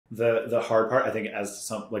The hard part, I think, as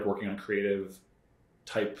some like working on creative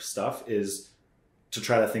type stuff, is to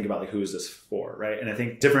try to think about like, who is this for, right? And I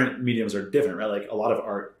think different mediums are different, right? Like a lot of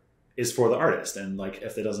art is for the artist, and like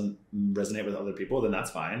if it doesn't resonate with other people, then that's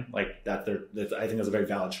fine. Like I think that's a very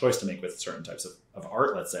valid choice to make with certain types of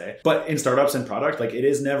art, let's say. But in startups and product, like it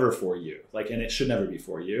is never for you, like, and it should never be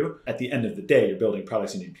for you. At the end of the day, you're building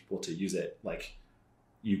products, you need people to use it. Like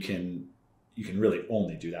you can really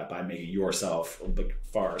only do that by making yourself like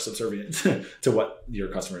far subservient to what your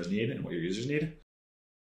customers need and what your users need.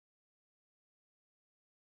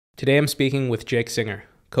 Today I'm speaking with Jake Singer,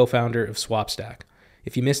 co-founder of Swapstack.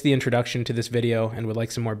 If you missed the introduction to this video and would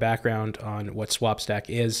like some more background on what Swapstack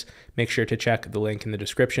is, make sure to check the link in the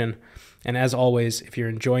description. And as always, if you're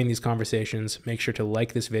enjoying these conversations, make sure to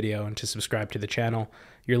like this video and to subscribe to the channel.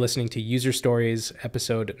 You're listening to User Stories,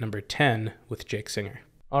 episode number 10 with Jake Singer.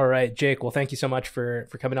 All right, Jake, well, thank you so much for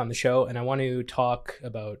coming on the show. And I want to talk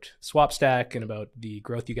about Swapstack and about the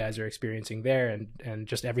growth you guys are experiencing there and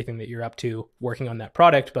just everything that you're up to working on that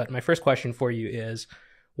product. But my first question for you is,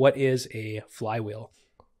 what is a flywheel?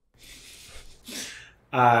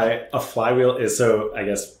 A flywheel is, so I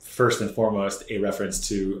guess first and foremost, a reference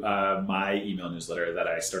to my email newsletter that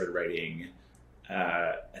I started writing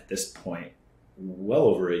at this point well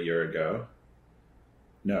over a year ago.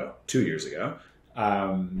 No, 2 years ago.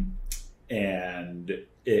 And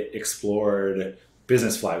it explored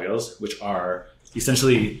business flywheels, which are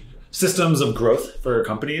essentially systems of growth for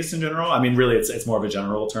companies in general. I mean, really, it's more of a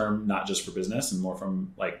general term, not just for business, and more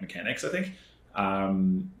from like mechanics, I think,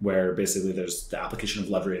 where basically there's the application of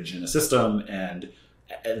leverage in a system, and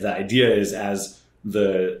the idea is as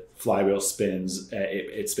the flywheel spins,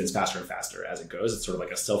 it spins faster and faster as it goes. It's sort of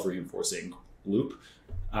like a self-reinforcing loop.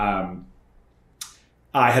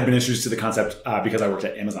 I had been introduced to the concept because I worked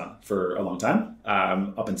at Amazon for a long time,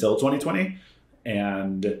 up until 2020,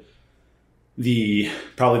 and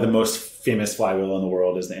probably the most famous flywheel in the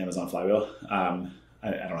world is the Amazon flywheel. I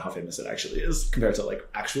don't know how famous it actually is compared to like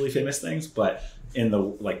actually famous things, but in the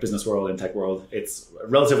like business world and tech world, it's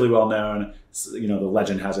relatively well known. So, the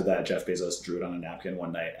legend has it that Jeff Bezos drew it on a napkin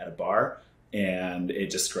one night at a bar, and it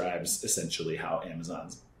describes essentially how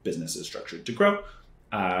Amazon's business is structured to grow.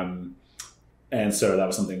 And so that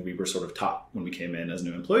was something we were sort of taught when we came in as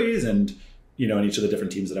new employees, and in each of the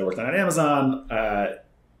different teams that I worked on at Amazon,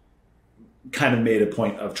 kind of made a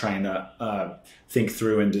point of trying to think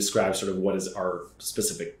through and describe sort of what is our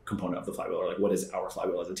specific component of the flywheel, or like what is our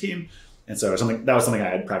flywheel as a team. And so that was something I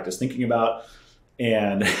had practiced thinking about.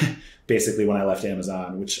 And basically when I left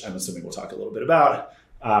Amazon, which I'm assuming we'll talk a little bit about,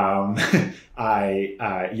 I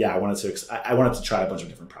wanted to try a bunch of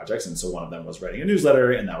different projects. And so one of them was writing a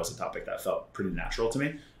newsletter, and that was a topic that felt pretty natural to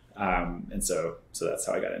me. And so that's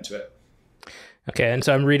how I got into it. Okay. And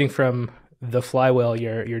so I'm reading from the Flywheel,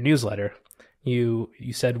 your newsletter. You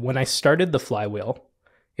said, when I started the flywheel,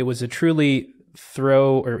 it was truly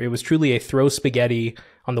a throw spaghetti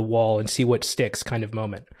on the wall and see what sticks kind of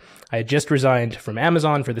moment. I had just resigned from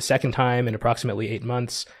Amazon for the second time in approximately 8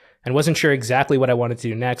 months and wasn't sure exactly what I wanted to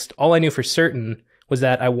do next. All I knew for certain was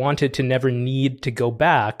that I wanted to never need to go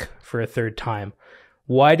back for a third time.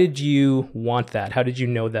 Why did you want that? How did you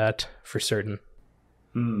know that for certain?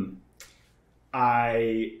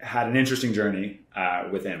 I had an interesting journey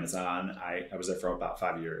with Amazon. I was there for about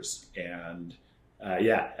 5 years, and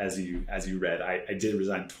as you read, I did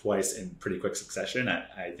resign twice in pretty quick succession.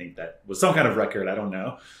 I think that was some kind of record. I don't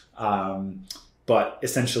know, but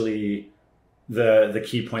essentially, the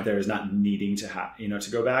key point there is not needing to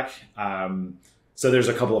to go back. So there's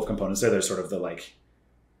a couple of components there. There's sort of the like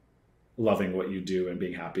loving what you do and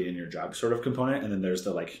being happy in your job sort of component, and then there's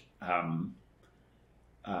the like.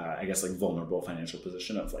 I guess like vulnerable financial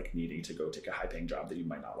position of like needing to go take a high paying job that you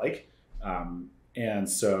might not like. And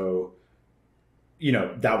so,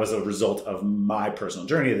 that was a result of my personal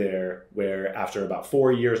journey there, where after about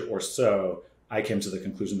 4 years or so, I came to the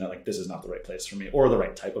conclusion that like, this is not the right place for me, or the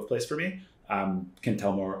right type of place for me. Can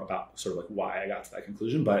tell more about sort of like why I got to that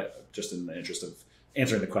conclusion, but just in the interest of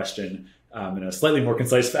answering the question in a slightly more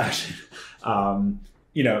concise fashion,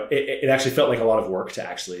 it actually felt like a lot of work to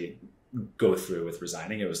actually go through with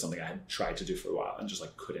resigning. It was something I had tried to do for a while and just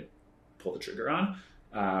like couldn't pull the trigger on,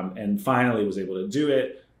 and finally was able to do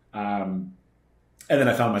it. And then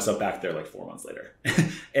I found myself back there like 4 months later,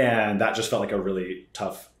 and that just felt like a really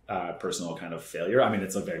tough personal kind of failure. I mean,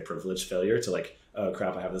 it's a very privileged failure to like, oh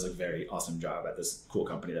crap, I have this like very awesome job at this cool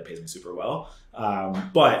company that pays me super well.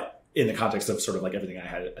 But in the context of sort of like everything I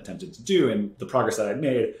had attempted to do and the progress that I'd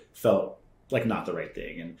made, felt like not the right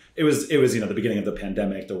thing. And it was, the beginning of the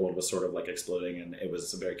pandemic, the world was sort of like exploding, and it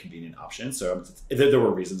was a very convenient option. So there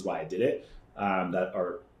were reasons why I did it, that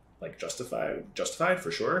are like justified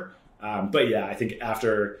for sure. But yeah, I think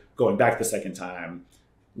after going back the second time,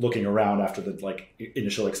 looking around after the like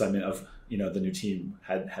initial excitement of, you know, the new team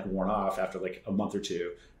had worn off after like a month or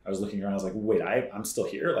two, I was looking around, I was like, wait, I'm still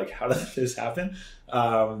here. Like, how did this happen?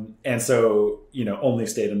 And so, you know, only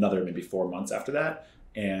stayed another maybe 4 months after that.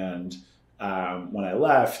 And when I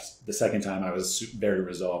left the second time, I was very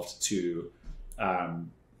resolved to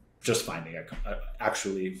just finding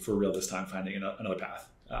actually for real this time, finding another path.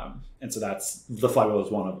 And so that's the Flywheel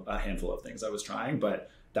is one of a handful of things I was trying, but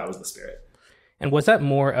that was the spirit. And was that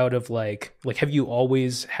more out of like have you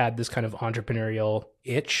always had this kind of entrepreneurial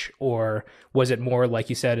itch, or was it more like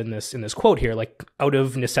you said in this quote here, like out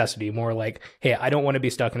of necessity, more like, hey, I don't want to be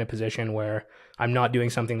stuck in a position where I'm not doing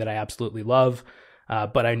something that I absolutely love,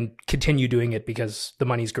 but I continue doing it because the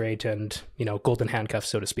money's great and, you know, golden handcuffs,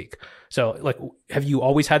 so to speak. So like, have you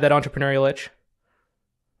always had that entrepreneurial itch?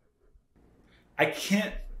 I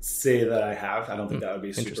can't say that I have. I don't think that would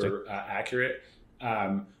be super accurate.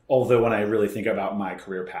 Although when I really think about my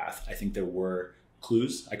career path, I think there were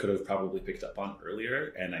clues I could have probably picked up on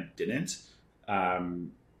earlier and I didn't.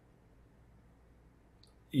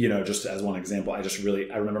 You know, just as one example, I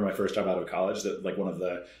remember my first job out of college, that like one of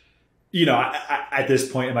the, you know, at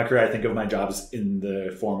this point in my career, I think of my jobs in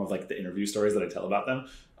the form of like the interview stories that I tell about them.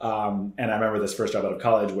 And I remember this first job out of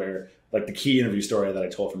college where like the key interview story that I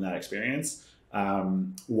told from that experience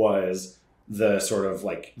was the sort of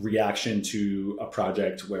like reaction to a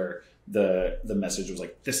project where the message was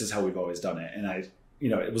like, this is how we've always done it. And I, you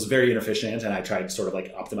know, it was very inefficient and I tried sort of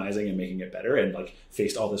like optimizing and making it better and like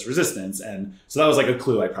faced all this resistance. And so that was like a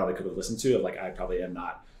clue I probably could have listened to of like, I probably am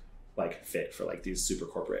not like fit for like these super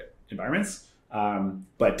corporate environments,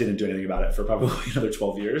 but didn't do anything about it for probably another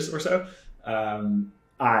 12 years or so.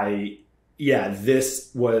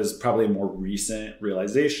 This was probably a more recent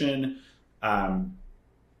realization.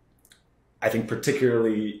 I think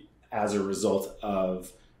particularly as a result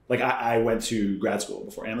of like, I went to grad school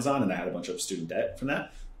before Amazon and I had a bunch of student debt from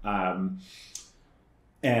that.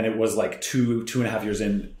 And it was like two and a half years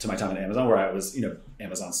into my time at Amazon where I was, you know,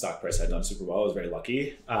 Amazon stock price had done super well. I was very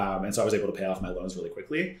lucky. And so I was able to pay off my loans really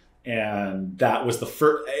quickly. And that was the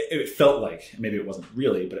first, it felt like, maybe it wasn't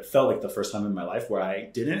really, but it felt like the first time in my life where I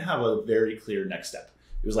didn't have a very clear next step.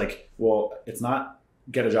 It was like, well, it's not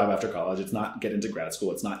get a job after college. It's not get into grad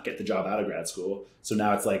school. It's not get the job out of grad school. So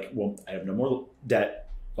now it's like, well, I have no more debt.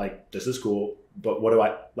 Like, this is cool. But what do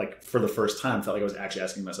I, like, for the first time, felt like I was actually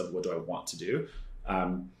asking myself, what do I want to do?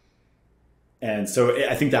 And so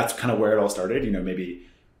I think that's kind of where it all started, you know, maybe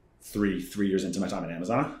three years into my time at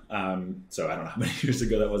Amazon. So I don't know how many years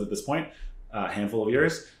ago that was at this point, a handful of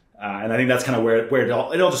years. And I think that's kind of where it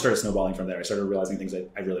all just started snowballing from there. I started realizing things that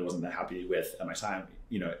I really wasn't that happy with at my time,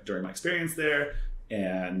 you know, during my experience there.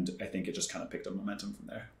 And I think it just kind of picked up momentum from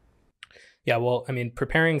there. Yeah, well, I mean,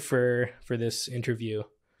 preparing for this interview,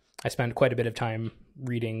 I spent quite a bit of time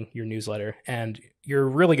reading your newsletter, and you're a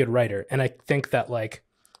really good writer. And I think that, like,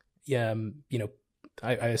 you know,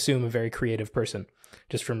 I assume a very creative person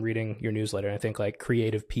just from reading your newsletter. I think like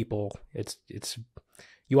creative people, it's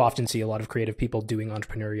you often see a lot of creative people doing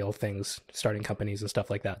entrepreneurial things, starting companies and stuff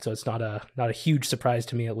like that. So it's not a huge surprise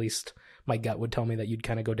to me, at least my gut would tell me that you'd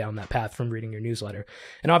kind of go down that path from reading your newsletter.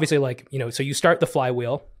 And obviously, like, you know, so you start the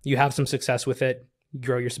Flywheel, you have some success with it, you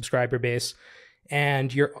grow your subscriber base,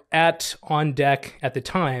 and you're on deck at the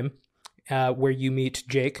time where you meet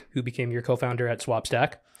Jake, who became your co-founder at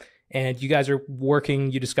Swapstack. And you guys are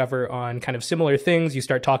working, you discover, on kind of similar things. You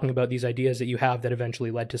start talking about these ideas that you have that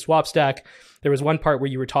eventually led to Swapstack. There was one part where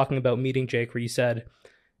you were talking about meeting Jake where you said,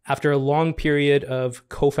 after a long period of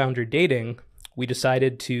co-founder dating, we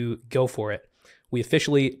decided to go for it. We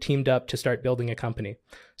officially teamed up to start building a company.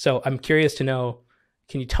 So I'm curious to know,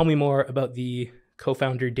 can you tell me more about the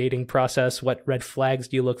co-founder dating process? What red flags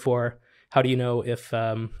do you look for? How do you know if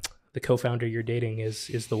the co-founder you're dating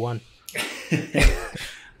is the one?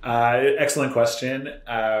 Excellent question.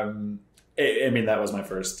 I mean, that was my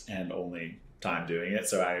first and only time doing it.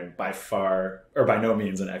 So I'm by no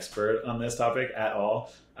means an expert on this topic at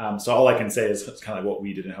all. So all I can say is kind of what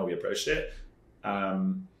we did and how we approached it.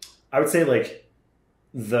 I would say like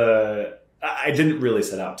I didn't really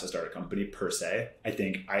set out to start a company per se. I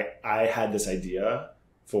think I had this idea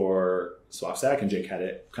for Swapstack and Jake had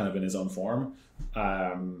it kind of in his own form.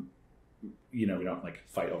 You know, we don't like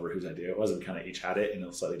fight over whose idea it was. We kind of each had it in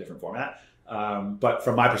a slightly different format. But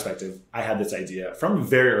from my perspective, I had this idea from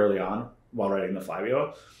very early on while writing the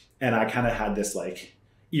Flywheel. And I kind of had this like,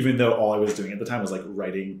 even though all I was doing at the time was like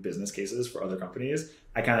writing business cases for other companies,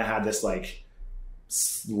 I kind of had this like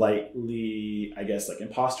slightly, I guess, like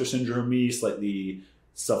imposter syndrome-y, slightly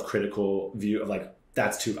self-critical view of like,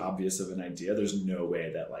 that's too obvious of an idea. There's no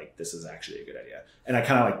way that like this is actually a good idea. And I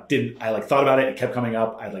kind of like didn't. I like thought about it. It kept coming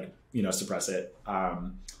up. I like suppress it.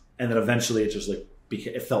 And then eventually it just like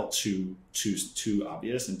it felt too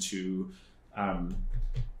obvious and too.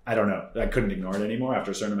 I don't know. I couldn't ignore it anymore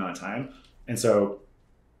after a certain amount of time. And so,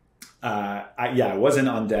 I wasn't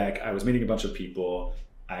on deck. I was meeting a bunch of people.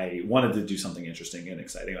 I wanted to do something interesting and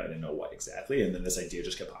exciting. I didn't know what exactly. And then this idea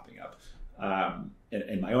just kept popping up,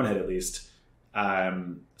 in my own head at least.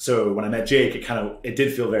 So when I met Jake, it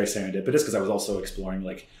did feel very serendipitous because I was also exploring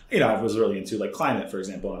like, I was really into like climate, for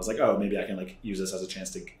example. And I was like, oh, maybe I can like use this as a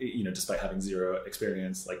chance to, despite having zero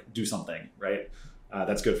experience, like do something, right?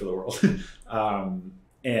 That's good for the world.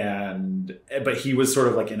 But he was sort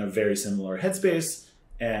of like in a very similar headspace.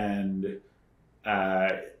 And,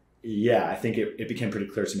 I think it became pretty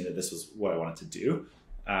clear to me that this was what I wanted to do.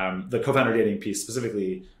 The co-founder dating piece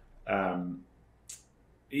specifically, or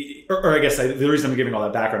I guess the reason I'm giving all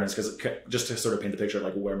that background is because just to sort of paint the picture of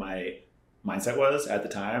like where my mindset was at the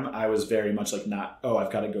time, I was very much like not,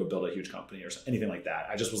 I've got to go build a huge company or anything like that.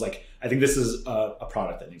 I just was like, I think this is a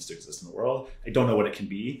product that needs to exist in the world. I don't know what it can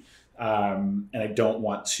be. And I don't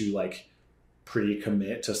want to like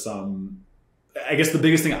pre-commit to some, I guess the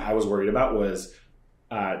biggest thing I was worried about was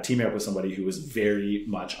teaming up with somebody who was very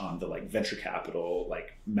much on the like venture capital,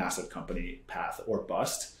 like massive company path or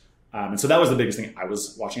bust. And so that was the biggest thing I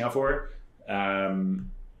was watching out for.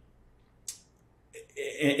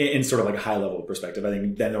 In sort of like a high level perspective, I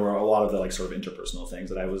think then there were a lot of the like sort of interpersonal things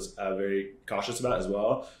that I was very cautious about as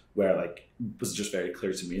well, where like it was just very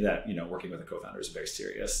clear to me that, working with a co-founder is a very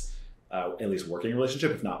serious, at least working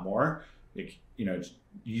relationship, if not more. Like,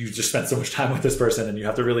 you just spend so much time with this person and you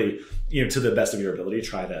have to really, to the best of your ability,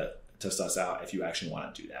 try to suss out if you actually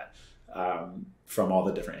want to do that from all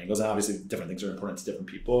the different angles. And obviously different things are important to different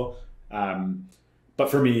people. But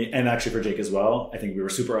for me, and actually for Jake as well, I think we were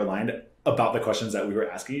super aligned about the questions that we were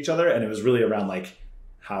asking each other. And it was really around like,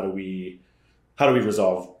 how do we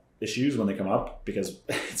resolve issues when they come up? Because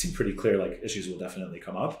it seemed pretty clear, like issues will definitely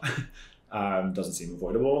come up. Doesn't seem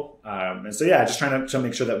avoidable. And so, just trying to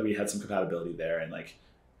make sure that we had some compatibility there and like,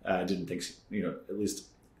 didn't think, at least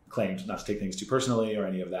claimed not to take things too personally or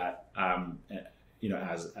any of that,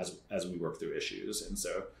 as we work through issues. And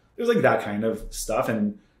so it was like that kind of stuff.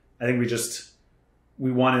 And I think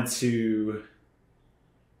we wanted to,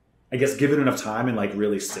 I guess, give it enough time and like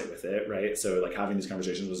really sit with it. Right. So like having these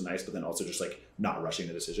conversations was nice, but then also just like not rushing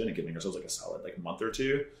the decision and giving ourselves like a solid like month or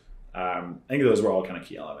two. I think those were all kind of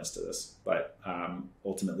key elements to this, but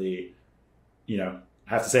ultimately, I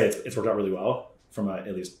have to say it's worked out really well from a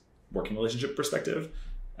at least working relationship perspective.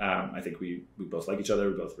 I think we both like each other,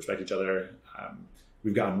 we both respect each other.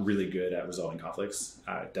 We've gotten really good at resolving conflicts.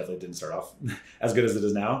 Definitely didn't start off as good as it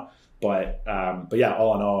is now, but yeah,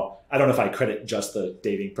 all in all, I don't know if I credit just the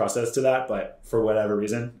dating process to that, but for whatever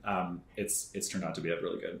reason, it's turned out to be a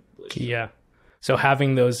really good relationship. Yeah. So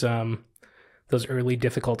having those early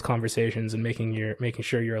difficult conversations and making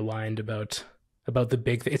sure you're aligned about the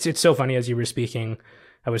big thing. It's so funny as you were speaking,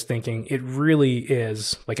 I was thinking it really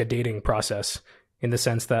is like a dating process in the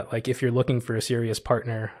sense that like if you're looking for a serious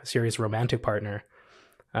partner, a serious romantic partner,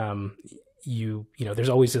 there's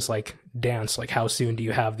always this like dance, like how soon do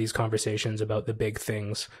you have these conversations about the big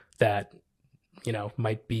things that,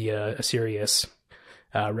 might be a serious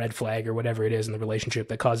red flag or whatever it is in the relationship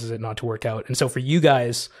that causes it not to work out. And so for you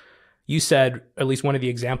guys, you said, at least one of the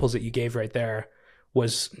examples that you gave right there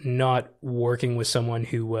was not working with someone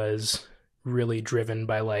who was really driven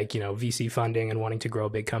by like, VC funding and wanting to grow a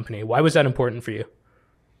big company. Why was that important for you?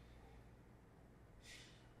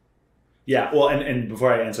 Yeah, well, and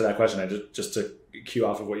before I answer that question, I just to cue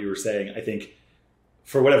off of what you were saying, I think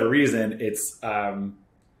for whatever reason, it's, I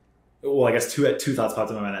guess two thoughts popped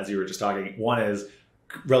in my mind as you were just talking. One is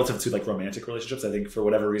relative to like romantic relationships. I think for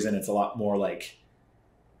whatever reason, it's a lot more like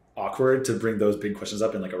awkward to bring those big questions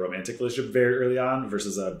up in like a romantic relationship very early on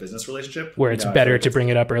versus a business relationship. Where it's better to bring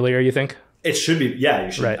it up earlier, you think? It should be. Yeah,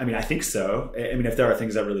 you should. Right. I mean, I think so. I mean, if there are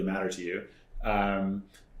things that really matter to you.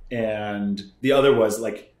 And the other was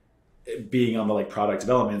like being on the like product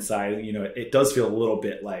development side, it does feel a little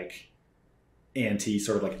bit like anti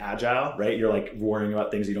sort of like agile, right? You're like worrying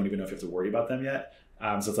about things you don't even know if you have to worry about them yet.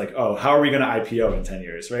 So it's like, oh, how are we going to IPO in 10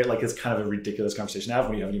 years, right? Like it's kind of a ridiculous conversation to have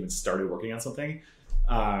when you haven't even started working on something.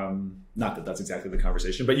 Not that that's exactly the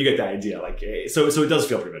conversation, but you get the idea. Like, so it does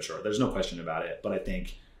feel premature. There's no question about it. But I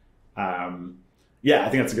think, I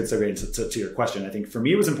think that's a good segue to your question. I think for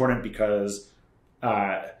me, it was important because,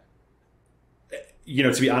 to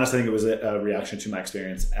be honest, I think it was a reaction to my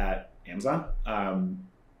experience at Amazon. And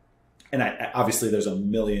obviously there's a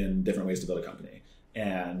million different ways to build a company.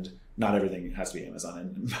 And not everything has to be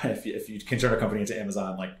Amazon. And if you can turn a company into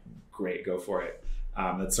Amazon, like great, go for it.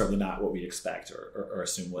 That's certainly not what we expect or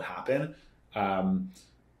assume will happen.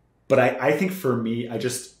 But I think for me,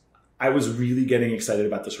 I was really getting excited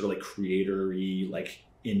about the sort of like creator-y, like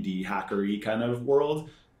indie hackery kind of world.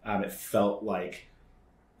 It felt like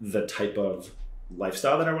the type of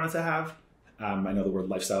lifestyle that I wanted to have. I know the word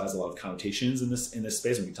lifestyle has a lot of connotations in this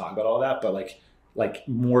space, and we can talk about all that, but like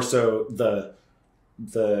more so the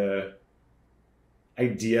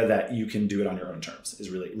idea that you can do it on your own terms is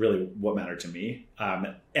really what mattered to me.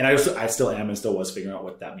 And I still am and still was figuring out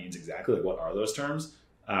what that means exactly. Like, what are those terms?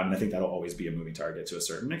 And I think that'll always be a moving target to a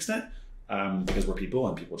certain extent, because we're people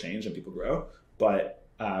and people change and people grow.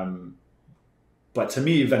 But to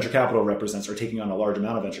me, venture capital represents, or taking on a large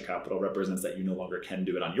amount of venture capital represents that you no longer can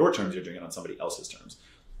do it on your terms. You're doing it on somebody else's terms.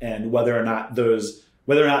 And whether or not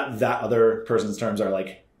that other person's terms are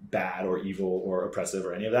like bad or evil or oppressive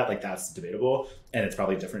or any of that, like that's debatable. And it's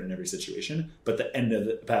probably different in every at the end of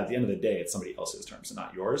the day, it's somebody else's terms and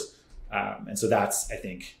not yours. And so that's, I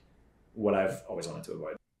think, what I've always wanted to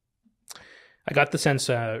avoid. I got the sense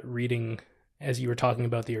reading as you were talking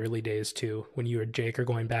about the early days too, when you and Jake are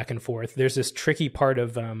going back and forth, there's this tricky part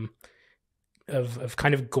of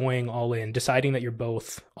kind of going all in, deciding that you're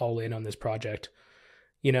both all in on this project,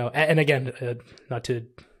 you know, and again, not to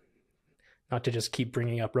just keep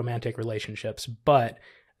bringing up romantic relationships, but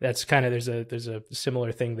that's kind of, there's a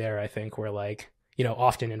similar thing there, I think, where like, you know,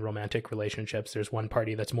 often in romantic relationships, there's one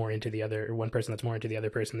party that's more into the other, or one person that's more into the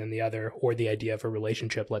other person than the other, or the idea of a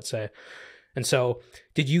relationship, let's say. And so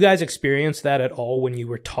did you guys experience that at all when you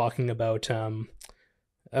were talking about starting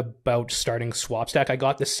Swapstack? I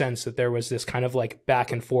got the sense that there was this kind of like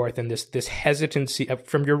back and forth and this hesitancy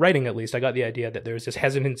from your writing, at least. I got the idea that there was this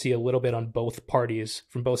hesitancy a little bit on both parties,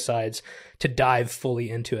 from both sides, to dive fully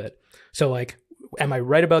into it. So like, am I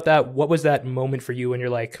right about that? What was that moment for you when you're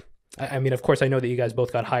like, I mean, of course I know that you guys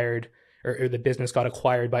both got hired, or the business got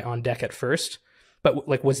acquired by On Deck at first, but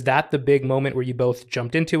like, was that the big moment where you both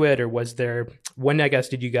jumped into it, or was there, when, I guess,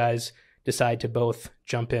 did you guys decide to both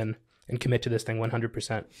jump in and commit to this thing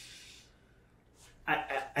 100%?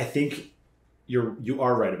 I think you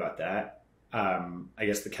are right about that. I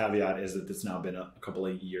guess the caveat is that it's now been a couple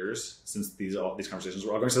of years since these conversations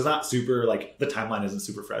were all going, so it's not super, like, the timeline isn't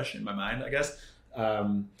super fresh in my mind, I guess.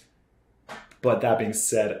 But that being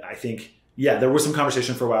said, I think, yeah, there was some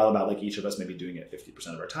conversation for a while about like each of us maybe doing it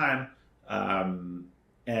 50% of our time.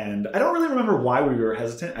 And I don't really remember why we were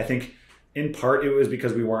hesitant. I think in part it was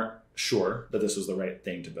because we weren't sure that this was the right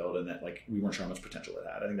thing to build, and that like we weren't sure how much potential it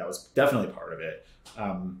had. I think that was definitely part of it,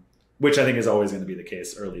 which I think is always going to be the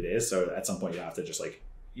case early days. So at some point you have to just like,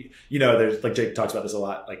 you know, there's like, Jake talks about this a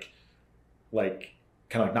lot, like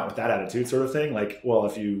kind of like not with that attitude sort of thing. Like, well,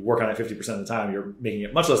 if you work on it 50% of the time, you're making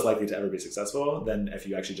it much less likely to ever be successful than if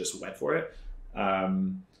you actually just went for it.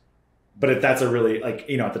 But if that's a really, like,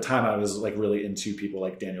 you know, at the time I was like really into people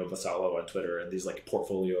like Daniel Vassallo on Twitter and these like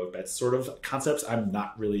portfolio of bets sort of concepts. I'm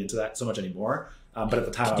not really into that so much anymore. But at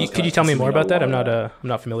the time, could you tell me more about that? I'm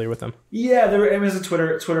not familiar with them. Yeah, there was a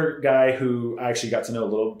Twitter guy who I actually got to know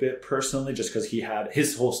a little bit personally, just because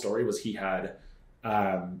his whole story was he had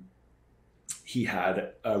a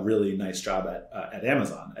really nice job at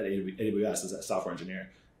Amazon, at AWS, as a software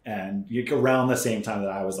engineer. And around the same time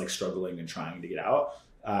that I was like struggling and trying to get out,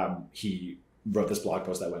 he wrote this blog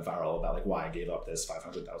post that went viral about like why I gave up this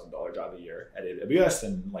 $500,000 job a year at AWS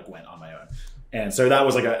and like went on my own. And so that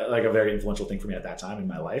was like a very influential thing for me at that time in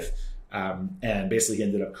my life. And basically he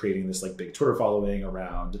ended up creating this like big Twitter following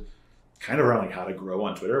around like how to grow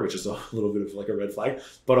on Twitter, which is a little bit of like a red flag,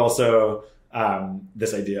 but also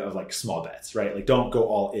this idea of like small bets, right? Like, don't go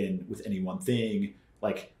all in with any one thing,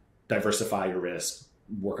 like diversify your risk,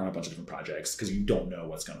 work on a bunch of different projects, because you don't know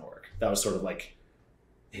what's going to work. That was sort of like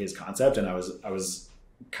his concept. And I was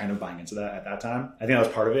kind of buying into that at that time. I think that was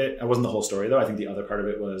part of it. It wasn't the whole story though. I think the other part of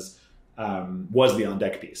it was the On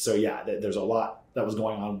Deck piece. So yeah, there's a lot that was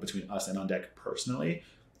going on between us and On Deck personally.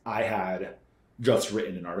 I had just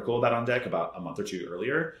written an article about On Deck about a month or two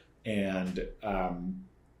earlier. And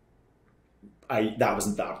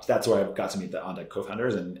that's where I got to meet the On Deck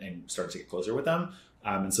co-founders and started to get closer with them.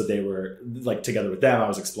 And so they were like, together with them, I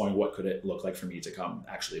was exploring what could it look like for me to come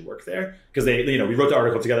actually work there. Because they, you know, we wrote the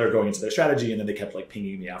article together going into their strategy, and then they kept like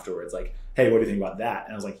pinging me afterwards, like, hey, what do you think about that?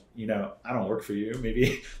 And I was like, you know, I don't work for you.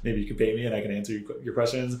 Maybe you can pay me and I can answer your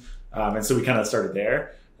questions. And so we kind of started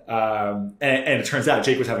there. And it turns out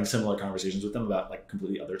Jake was having similar conversations with them about like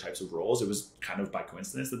completely other types of roles. It was kind of by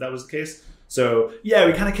coincidence that was the case. So yeah,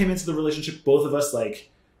 we kind of came into the relationship, both of us like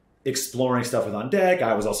exploring stuff with On Deck.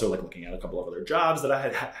 I was also like looking at a couple of other jobs that I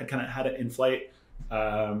had kind of had it in flight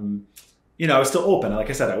I was still open. Like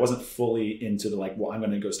I said, I wasn't fully into the like, well, I'm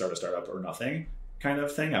going to go start a startup or nothing kind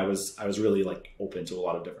of thing. I was really like open to a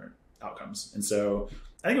lot of different outcomes. And so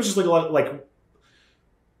I think it was just like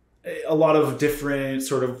a lot of different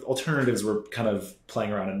sort of alternatives were kind of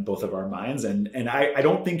playing around in both of our minds. And I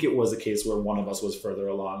don't think it was a case where one of us was further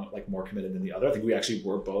along, like more committed than the other. I think we actually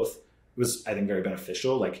were both. It was, I think, very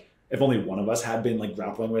beneficial. Like if only one of us had been like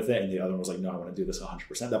grappling with it and the other one was like, no, I want to do this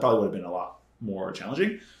 100%, that probably would have been a lot more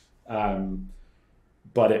challenging.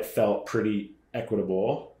 But it felt pretty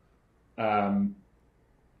equitable. The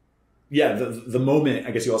moment,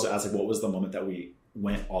 I guess you also asked, like, what was the moment that we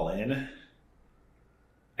went all in?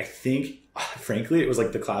 I think, frankly, it was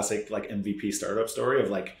like the classic like MVP startup story of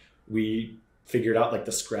like, we figured out like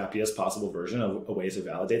the scrappiest possible version of a way to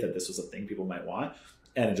validate that this was a thing people might want.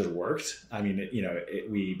 And it just worked. I mean,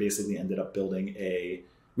 we basically ended up building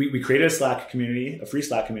we created a Slack community, a free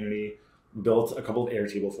Slack community, built a couple of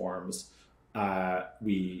Airtable forums.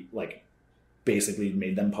 We like basically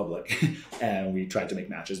made them public and we tried to make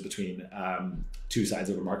matches between two sides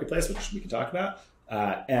of a marketplace, which we can talk about.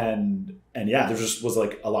 And yeah, there just was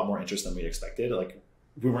like a lot more interest than we expected. Like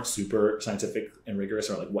we weren't super scientific and rigorous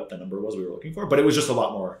or like what the number was we were looking for, but it was just a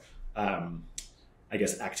lot more, I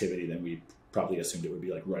guess, activity than we probably assumed it would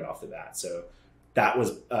be like right off the bat. So that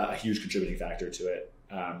was a huge contributing factor to it.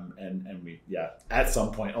 And we, at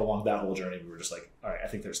some point along that whole journey, we were just like, all right, I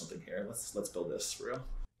think there's something here. Let's build this for real.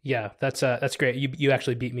 Yeah, that's great. You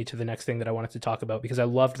actually beat me to the next thing that I wanted to talk about, because I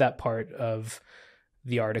loved that part of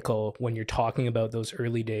the article when you're talking about those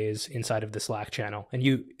early days inside of the Slack channel. And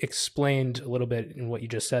you explained a little bit in what you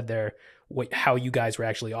just said there, how you guys were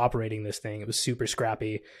actually operating this thing. It was super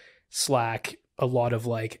scrappy. Slack, a lot of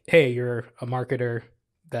like, hey, you're a marketer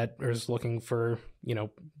that is looking for,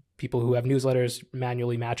 people who have newsletters,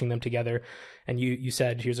 manually matching them together. And you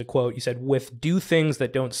said, here's a quote, you said, with do things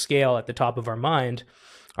that don't scale at the top of our mind,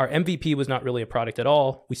 our MVP was not really a product at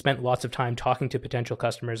all. We spent lots of time talking to potential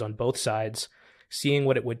customers on both sides, seeing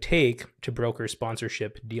what it would take to broker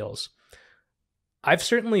sponsorship deals. I've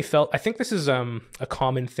certainly felt, I think this is a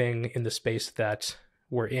common thing in the space that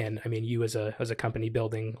we're in. I mean, you as a company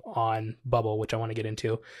building on Bubble, which I want to get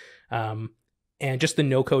into, and just the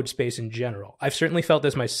no-code space in general. I've certainly felt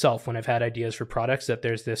this myself when I've had ideas for products, that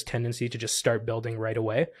there's this tendency to just start building right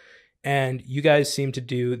away. And you guys seem to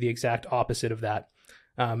do the exact opposite of that.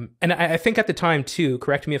 And I think at the time too,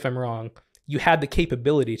 correct me if I'm wrong, you had the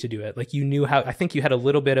capability to do it. Like you knew how, I think you had a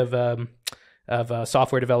little bit of a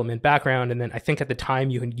software development background. And then I think at the time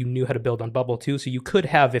you knew how to build on Bubble too. So you could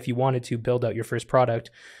have, if you wanted to, build out your first product.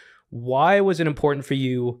 Why was it important for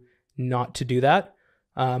you not to do that?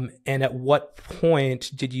 And at what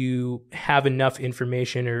point did you have enough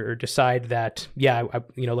information or decide that,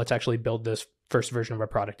 let's actually build this first version of our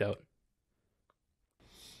product out?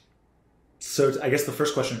 So I guess the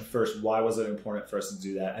first question first, why was it important for us to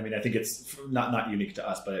do that? I mean, I think it's not unique to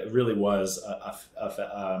us, but it really was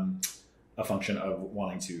a function of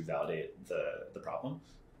wanting to validate the problem.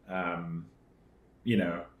 And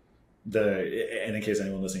in case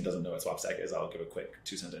anyone listening doesn't know what Swapstack is, I'll give a quick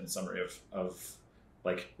 2-sentence summary of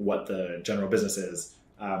like what the general business is.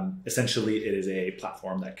 Essentially, it is a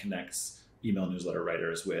platform that connects email newsletter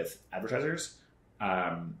writers with advertisers.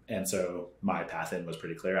 And so my path in was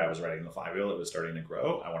pretty clear. I was writing the Flywheel. It was starting to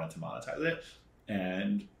grow. I wanted to monetize it.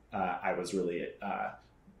 And I was really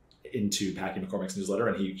into Patty McCormick's newsletter.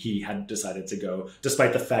 And he had decided to go,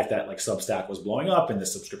 despite the fact that like Substack was blowing up and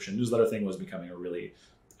this subscription newsletter thing was becoming a really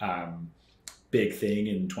big thing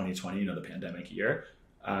in 2020, the pandemic year.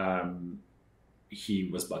 He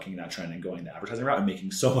was bucking that trend and going the advertising route and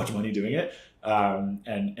making so much money doing it.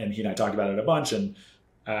 And he and I talked about it a bunch. And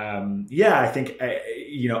I think,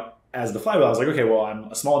 as the Flywheel, I was like, okay, well,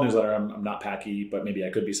 I'm a small newsletter. I'm not Packy, but maybe I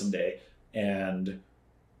could be someday. And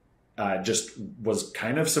just was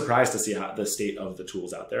kind of surprised to see how the state of the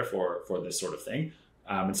tools out there for this sort of thing.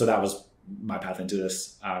 And so that was my path into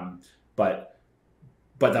this. But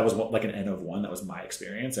that was like an N of one. That was my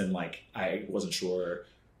experience. And like, I wasn't sure,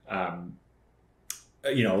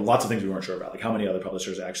 lots of things we weren't sure about, like how many other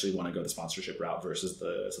publishers actually want to go the sponsorship route versus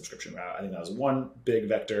the subscription route. I think that was one big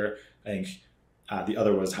vector. I think the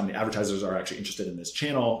other was how many advertisers are actually interested in this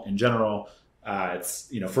channel in general.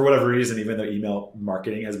 It's, for whatever reason, even though email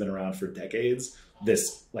marketing has been around for decades,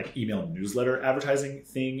 this like email newsletter advertising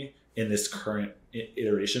thing in this current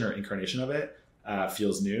iteration or incarnation of it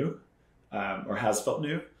feels new or has felt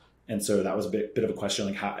new. And so that was a bit of a question,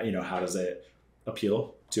 like how does it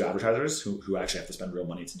appeal to advertisers who actually have to spend real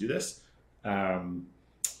money to do this.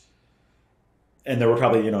 and there were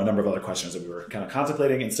probably, a number of other questions that we were kind of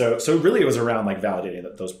contemplating. And so really it was around like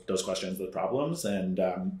validating those questions, the problems, and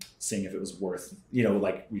seeing if it was worth,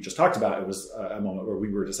 like we just talked about, it was a moment where we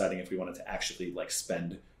were deciding if we wanted to actually like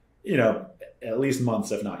spend, at least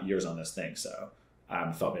months, if not years on this thing. So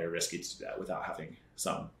it felt very risky to do that without having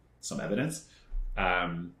some evidence.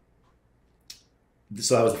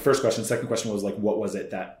 So that was the first question. Second question was like, what was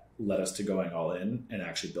it that led us to going all in and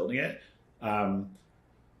actually building it?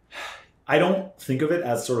 I don't think of it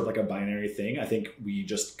as sort of like a binary thing. I think we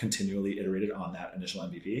just continually iterated on that initial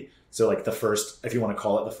MVP. So like the first, if you want to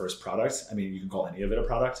call it the first product, I mean, you can call any of it a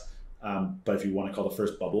product. But if you want to call the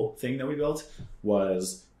first bubble thing that we built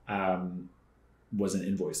was an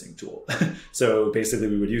invoicing tool. So basically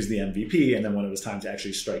we would use the MVP, and then when it was time to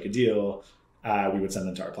actually strike a deal, we would send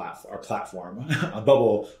them to our platform, a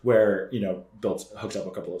bubble where, hooked up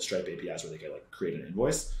a couple of Stripe APIs where they could like create an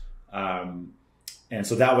invoice. And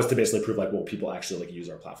so that was to basically prove like, well, people actually like use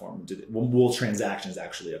our platform. Will transactions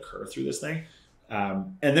actually occur through this thing?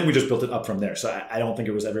 And then we just built it up from there. So I don't think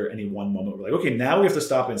it was ever any one moment where we're like, okay, now we have to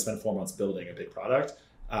stop and spend 4 months building a big product.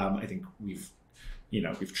 I think we've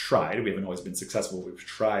tried. We haven't always been successful. We've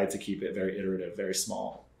tried to keep it very iterative, very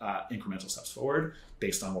small, incremental steps forward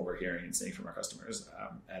based on what we're hearing and seeing from our customers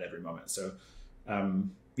at every moment. So I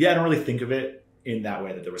don't really think of it in that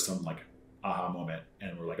way, that there was some like aha moment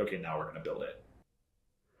and we're like, okay, now we're going to build it.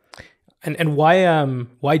 And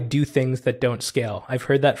why do things that don't scale? I've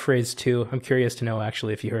heard that phrase too. I'm curious to know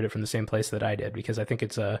actually if you heard it from the same place that I did, because I think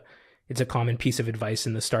it's a common piece of advice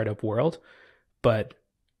in the startup world. But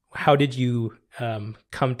how did you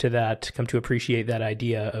come to appreciate that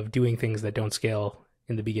idea of doing things that don't scale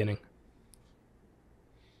in the beginning?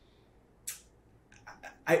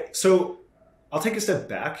 So I'll take a step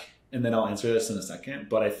back and then I'll answer this in a second.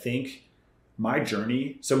 But I think my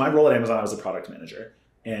journey, so my role at Amazon, I was a product manager.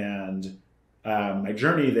 And my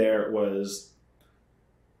journey there was,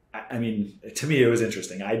 I mean, to me, it was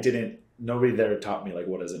interesting. Nobody there taught me like,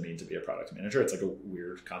 what does it mean to be a product manager? It's like a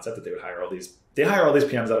weird concept that they hire all these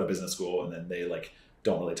PMs out of business school, and then they like,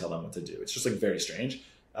 don't really tell them what to do. It's just like very strange.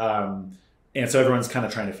 And so everyone's kind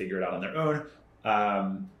of trying to figure it out on their own.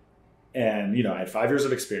 And, I had 5 years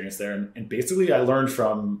of experience there. And basically I learned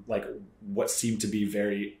from like what seemed to be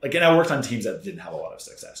very, like, and I worked on teams that didn't have a lot of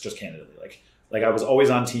success, just candidly. Like I was always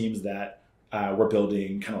on teams that were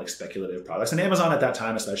building kind of like speculative products. And Amazon at that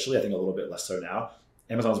time, especially, I think a little bit less so now,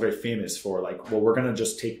 Amazon was very famous for like, well, we're going to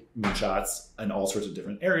just take moonshots in all sorts of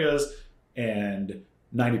different areas, and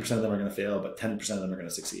 90% of them are going to fail, but 10% of them are going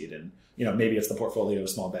to succeed. And, maybe it's the portfolio of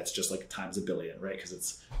small bets, just like times a billion, right? Because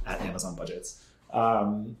it's at Amazon budgets.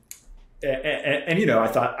 I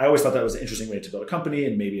always thought that was an interesting way to build a company.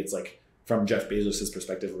 And maybe it's like, from Jeff Bezos's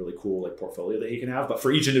perspective, a really cool like portfolio that he can have. But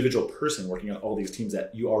for each individual person working on all these teams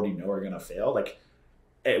that you already know are going to fail, like,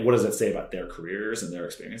 what does that say about their careers and their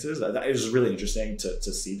experiences? It was really interesting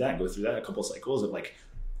to see that and go through that a couple of cycles of like,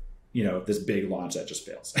 this big launch that just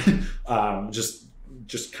fails.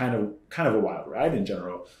 just kind of a wild ride in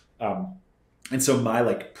general. And so my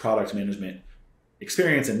like product management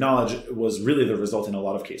experience and knowledge was really the result in a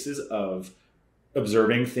lot of cases of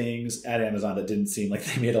observing things at Amazon that didn't seem like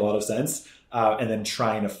they made a lot of sense, and then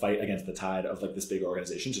trying to fight against the tide of like this big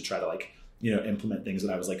organization to try to like, implement things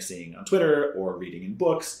that I was like seeing on Twitter or reading in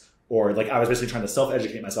books, or like I was basically trying to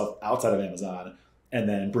self-educate myself outside of Amazon and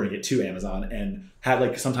then bring it to Amazon, and had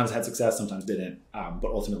like sometimes had success, sometimes didn't.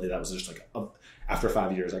 But ultimately that was just like after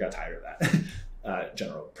 5 years, I got tired of that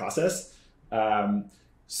general process.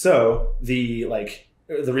 So the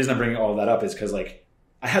reason I'm bringing all of that up is because like,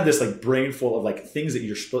 I had this like brain full of like things that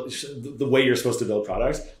the way you're supposed to build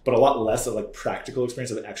products, but a lot less of like practical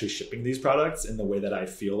experience of actually shipping these products in the way that I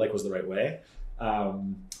feel like was the right way.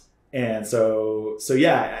 And so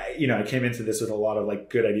yeah, I came into this with a lot of like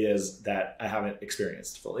good ideas that I haven't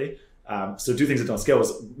experienced fully. So do things that don't scale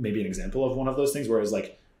was maybe an example of one of those things, whereas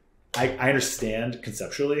like, I understand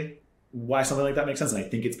conceptually why something like that makes sense. And I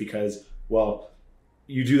think it's because, well,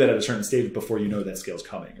 you do that at a certain stage before you know that scale's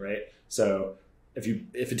coming, right? So if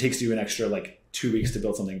it takes you an extra like 2 weeks to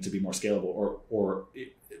build something to be more scalable,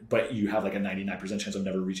 but you have like a 99% chance of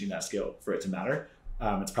never reaching that scale for it to matter,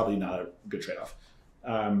 it's probably not a good trade-off.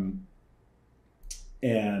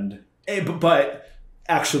 But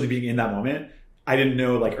actually being in that moment, I didn't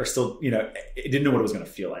know like, or still, it didn't know what it was going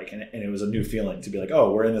to feel like. And it was a new feeling to be like,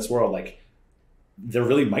 oh, we're in this world. Like there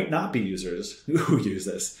really might not be users who use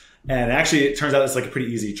this. And actually it turns out it's like a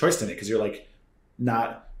pretty easy choice to make, because you're like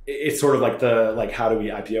it's sort of like the, like, how do we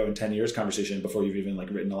IPO in 10 years conversation before you've even like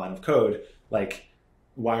written a line of code. Like,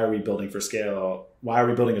 why are we building for scale? Why are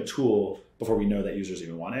we building a tool before we know that users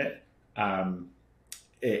even want it?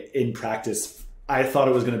 In practice, I thought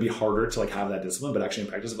it was going to be harder to like have that discipline, but actually in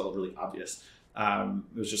practice it felt really obvious.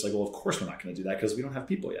 It was just like, well, of course we're not going to do that because we don't have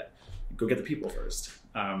people yet. Go get the people first.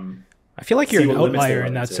 I feel like you're an outlier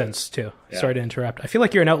in that sense too. Yeah. Sorry to interrupt. I feel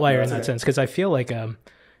like you're an outlier in that sense because I feel like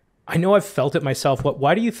I know I've felt it myself.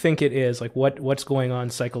 Why do you think it is? Like what's going on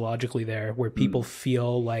psychologically there where people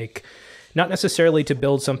feel like not necessarily to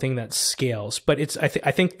build something that scales, but it's I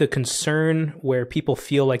think the concern where people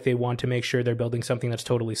feel like they want to make sure they're building something that's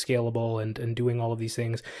totally scalable and doing all of these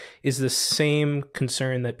things is the same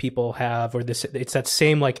concern that people have, or it's that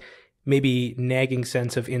same like maybe nagging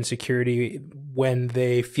sense of insecurity when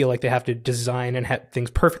they feel like they have to design and have things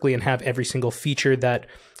perfectly and have every single feature that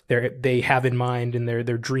they have in mind in their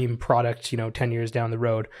dream product, 10 years down the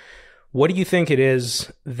road. What do you think it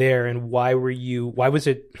is there, and why was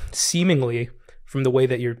it seemingly, from the way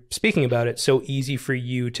that you're speaking about it, so easy for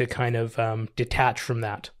you to kind of detach from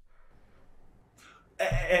that?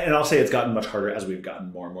 And I'll say it's gotten much harder as we've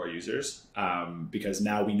gotten more and more users, because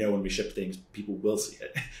now we know when we ship things, people will see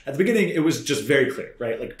it. At the beginning, it was just very clear,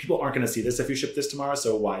 right? Like people aren't going to see this if you ship this tomorrow,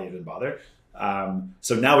 so why even bother?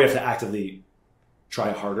 So now we have to actively try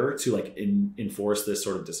harder to like enforce this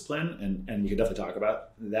sort of discipline, and we can definitely talk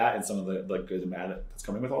about that and some of the like good and bad that's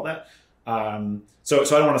coming with all that. So I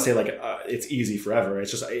don't want to say like it's easy forever. It's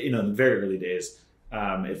just in the very early days,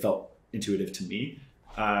 it felt intuitive to me.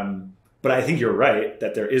 But I think you're right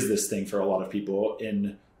that there is this thing for a lot of people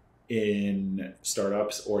in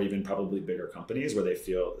startups or even probably bigger companies where they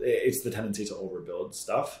feel it's the tendency to overbuild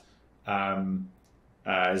stuff.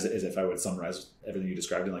 As if I would summarize everything you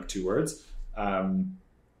described in like 2 words. And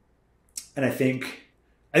I think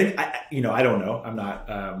I don't know. I'm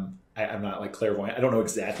not like clairvoyant. I don't know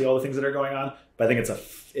exactly all the things that are going on, but I think it's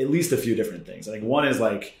at least a few different things. I think one is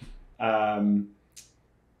like,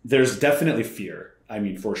 there's definitely fear. I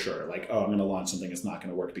mean, for sure. Like, oh, I'm going to launch something that's not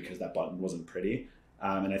going to work because that button wasn't pretty.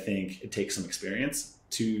 And I think it takes some experience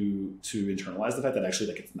to internalize the fact that actually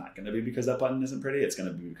like it's not going to be because that button isn't pretty. It's going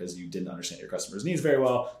to be because you didn't understand your customers' needs very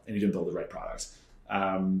well and you didn't build the right products.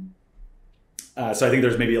 So I think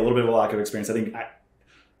there's maybe a little bit of a lack of experience. I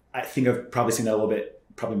think I've probably seen that a little bit,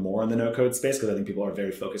 probably more in the no code space, because I think people are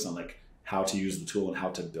very focused on like how to use the tool and how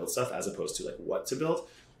to build stuff as opposed to like what to build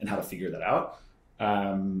and how to figure that out.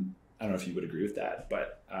 I don't know if you would agree with that,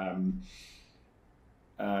 but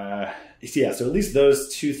yeah, so at least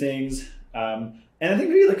those 2 things. And I think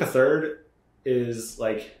maybe like a third is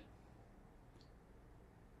like,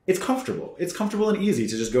 it's comfortable. It's comfortable and easy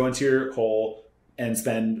to just go into your hole and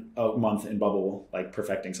spend a month in bubble, like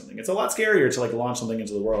perfecting something. It's a lot scarier to like launch something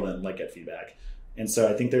into the world and like get feedback. And so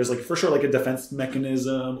I think there's like for sure like a defense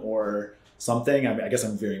mechanism or something. I guess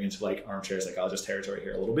I'm veering into like armchair psychologist territory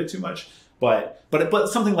here a little bit too much, but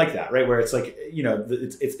something like that, right? Where it's like,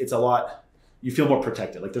 it's a lot, you feel more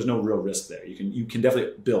protected. Like there's no real risk there. You can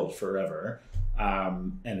definitely build forever.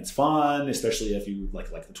 And it's fun, especially if you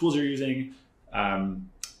like the tools you're using,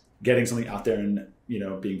 getting something out there and,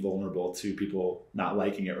 being vulnerable to people not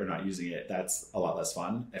liking it or not using it. That's a lot less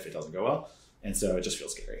fun if it doesn't go well. And so it just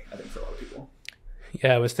feels scary, I think, for a lot of people.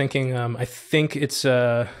 Yeah. I was thinking, I think it's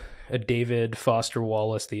a David Foster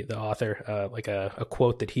Wallace, the author, like a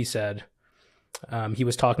quote that he said. He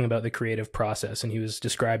was talking about the creative process, and he was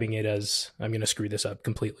describing it as, I'm going to screw this up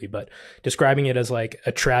completely, but describing it as like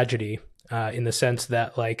a tragedy, in the sense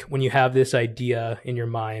that like when you have this idea in your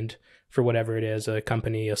mind for whatever it is, a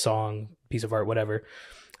company, a song, piece of art, whatever,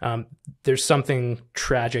 there's something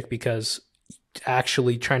tragic because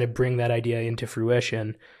actually trying to bring that idea into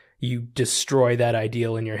fruition, you destroy that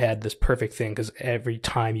ideal in your head, this perfect thing, because every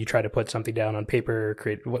time you try to put something down on paper or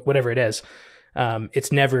create whatever it is,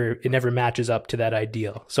 it never matches up to that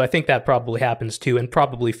ideal. So I think that probably happens too, and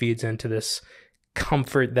probably feeds into this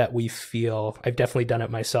comfort that we feel. I've definitely done it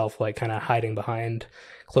myself, like kind of hiding behind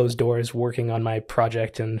closed doors, working on my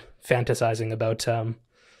project and fantasizing about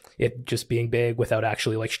it just being big without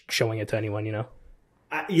actually like showing it to anyone,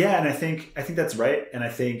 Yeah, and I think that's right. And I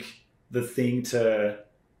think the thing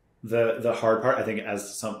the hard part, I think,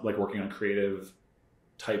 as some like working on creative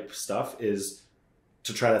type stuff, is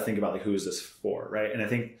to try to think about like who is this for, right? And I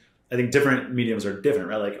think different mediums are different,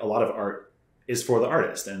 right? Like a lot of art is for the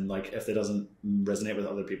artist, and like if it doesn't resonate with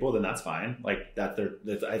other people, then that's fine. Like that,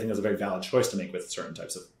 I think there's a very valid choice to make with certain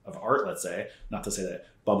types of art. Let's say, not to say that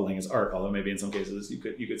bubbling is art, although maybe in some cases you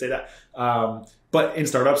could say that. But in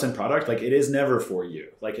startups and product, like it is never for you,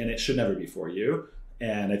 like, and it should never be for you.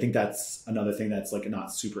 And I think that's another thing that's like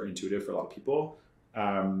not super intuitive for a lot of people.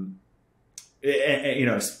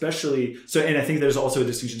 Especially so. And I think there's also a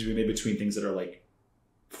distinction to be made between things that are like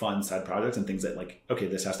fun side projects and things that like, okay,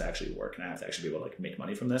 this has to actually work and I have to actually be able to like make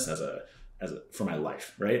money from this as for my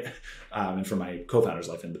life, right? And for my co-founder's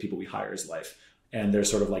life and the people we hire's life. And there's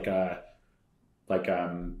sort of like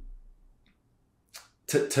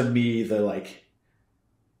to me, the like,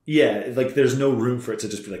 yeah, like there's no room for it to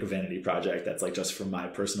just be like a vanity project that's like just for my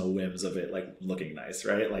personal whims of it like looking nice,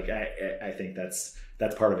 right? Like I think that's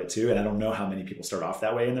part of it too. And I don't know how many people start off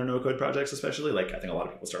that way in their no code projects, especially. Like I think a lot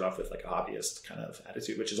of people start off with like a hobbyist kind of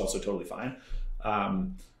attitude, which is also totally fine.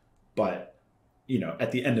 But you know,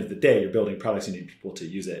 at the end of the day, you're building products, you need people to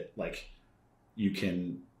use it. Like you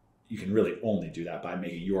can really only do that by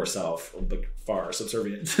making yourself like far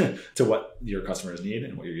subservient to what your customers need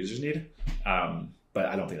and what your users need. But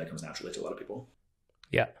I don't think that comes naturally to a lot of people.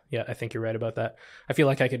 Yeah, I think you're right about that. I feel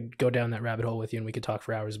like I could go down that rabbit hole with you and we could talk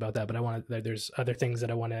for hours about that, but there's other things that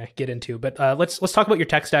I want to get into. But let's talk about your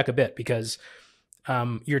tech stack a bit, because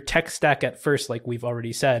your tech stack at first, like we've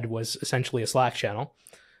already said, was essentially a Slack channel.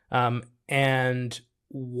 And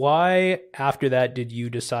why after that did you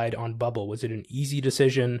decide on Bubble? Was it an easy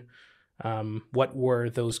decision? What were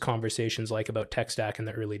those conversations like about tech stack in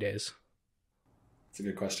the early days? It's a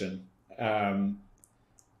good question.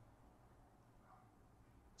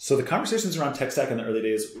 So the conversations around tech stack in the early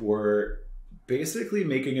days were basically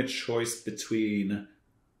making a choice between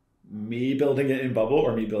me building it in Bubble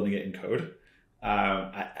or me building it in code.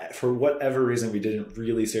 For whatever reason, we didn't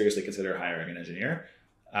really seriously consider hiring an engineer.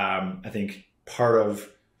 I think part of,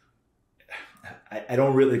 I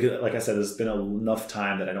don't really, like I said, there's been enough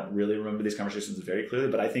time that I don't really remember these conversations very clearly,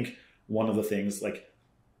 but I think one of the things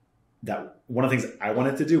I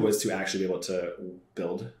wanted to do was to actually be able to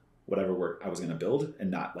build whatever work I was going to build and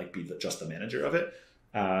not like be just the manager of it.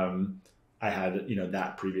 I had,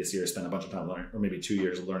 that previous year spent a bunch of time learning, or maybe 2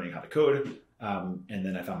 years learning how to code. And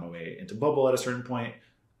then I found my way into Bubble at a certain point.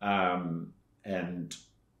 And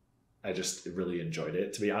I just really enjoyed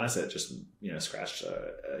it, to be honest. It just, scratched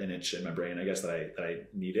an itch in my brain, I guess, that I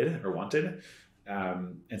needed or wanted.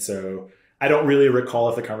 And so I don't really recall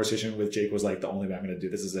if the conversation with Jake was like, the only way I'm going to do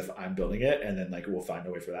this is if I'm building it, and then like we'll find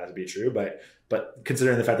a way for that to be true. But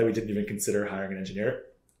considering the fact that we didn't even consider hiring an engineer,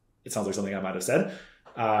 it sounds like something I might have said.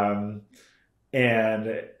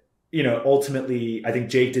 And ultimately, I think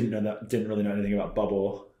Jake didn't really know anything about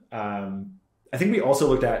Bubble. I think we also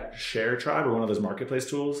looked at ShareTribe, or one of those marketplace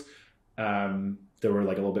tools. There were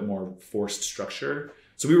like a little bit more forced structure.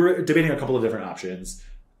 So we were debating a couple of different options.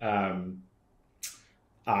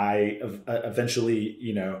 I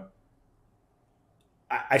eventually,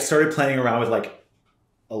 I started playing around with like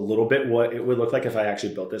a little bit what it would look like if I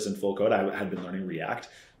actually built this in full code. I had been learning React,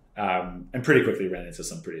 and pretty quickly ran into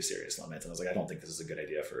some pretty serious limits. And I was like, I don't think this is a good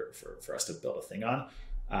idea for us to build a thing on.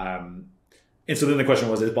 And so then the question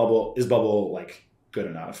was, is Bubble like good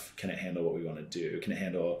enough? Can it handle what we want to do? Can it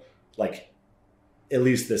handle like at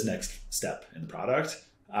least this next step in the product?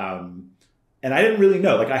 And I didn't really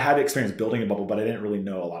know, like I had experience building a Bubble, but I didn't really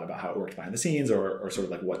know a lot about how it worked behind the scenes or sort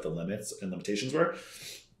of like what the limits and limitations were.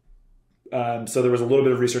 So there was a little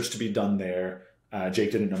bit of research to be done there.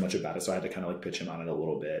 Jake didn't know much about it, so I had to kind of like pitch him on it a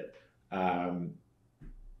little bit. I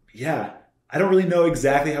don't really know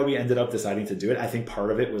exactly how we ended up deciding to do it. I think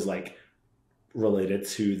part of it was like related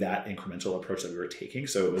to that incremental approach that we were taking.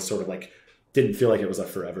 So it was sort of like, didn't feel like it was a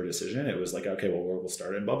forever decision. It was like, okay, well, we'll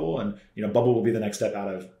start in Bubble, and Bubble will be the next step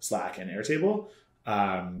out of Slack and Airtable.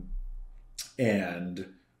 And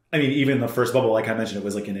I mean, even the first Bubble, like I mentioned, it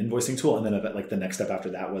was like an invoicing tool. And then like the next step after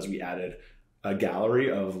that was we added a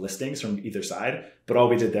gallery of listings from either side. But all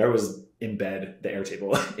we did there was embed the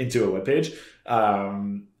Airtable into a web page.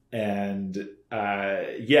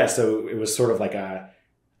 So it was sort of like I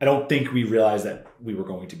don't think we realized that we were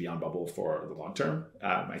going to be on Bubble for the long term.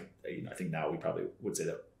 I think now we probably would say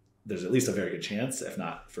that there's at least a very good chance, if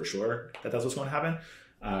not for sure, that that's what's going to happen.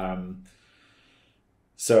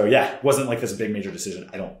 It wasn't like this big major decision.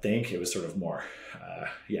 I don't think it was sort of more,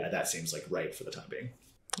 that seems like right for the time being.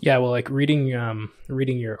 Yeah, well, like reading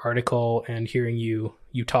your article and hearing you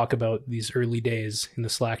talk about these early days in the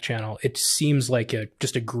Slack channel, it seems like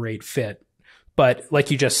just a great fit. But like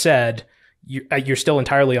you just said, you're still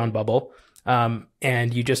entirely on Bubble,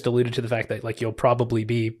 and you just alluded to the fact that like you'll probably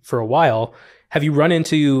be for a while. Have you run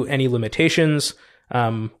into any limitations?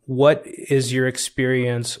 What is your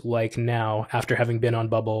experience like now after having been on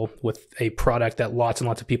Bubble with a product that lots and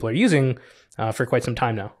lots of people are using for quite some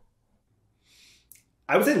time now?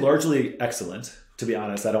 I would say largely excellent, to be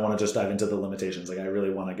honest. I don't want to just dive into the limitations. Like I really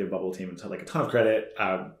want to give Bubble team like a ton of credit.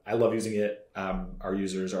 I love using it. Our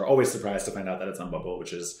users are always surprised to find out that it's on Bubble,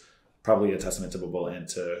 which is probably a testament to Bubble and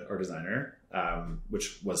to our designer,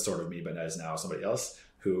 which was sort of me, but is now somebody else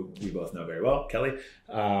who we both know very well, Kelly.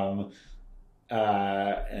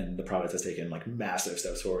 And the product has taken like massive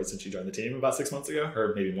steps forward since you joined the team about 6 months ago,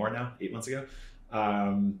 or maybe more now, 8 months ago.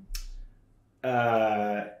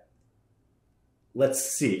 Let's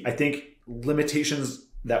see. I think limitations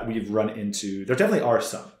that we've run into, there definitely are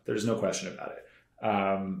some. There's no question about it.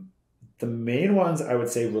 The main ones I would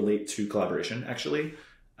say relate to collaboration, actually.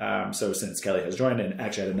 So since Kelly has joined, and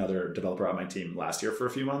actually had another developer on my team last year for a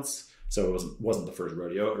few months, so it wasn't the first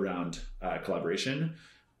rodeo around collaboration.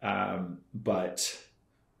 But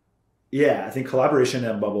yeah, I think collaboration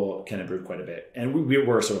and Bubble can improve quite a bit. And we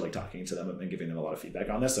were sort of like talking to them and giving them a lot of feedback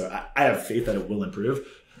on this. So I have faith that it will improve.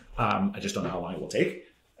 I just don't know how long it will take.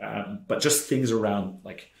 But just things around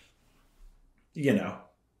like, we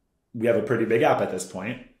have a pretty big app at this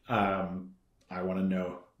point. I want to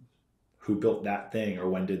know who built that thing, or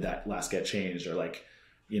when did that last get changed, or like,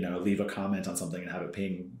 leave a comment on something and have it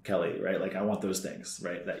ping Kelly, right? Like I want those things,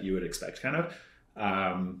 right, that you would expect kind of,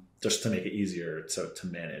 just to make it easier to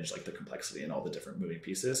manage like the complexity and all the different moving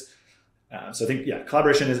pieces. So I think, yeah,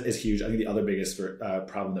 collaboration is huge. I think the other biggest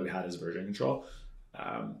problem that we had is version control.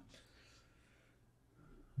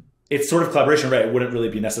 It's sort of collaboration, right? It wouldn't really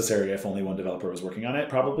be necessary if only one developer was working on it,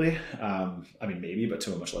 probably. Maybe, but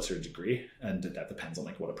to a much lesser degree. And that depends on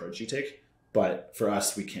like what approach you take. But for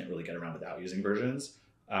us, we can't really get around without using versions.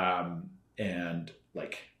 And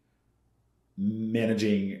like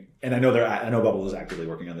managing, and I know Bubble is actively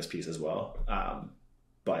working on this piece as well.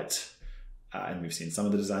 And we've seen some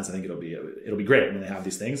of the designs. I think it'll be great when they have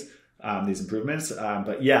these things. These improvements.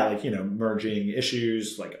 But yeah, like, merging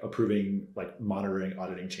issues, like approving, like monitoring,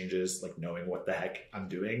 auditing changes, like knowing what the heck I'm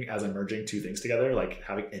doing as I'm merging two things together, like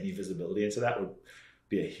having any visibility into that would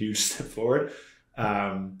be a huge step forward.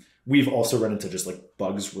 We've also run into just like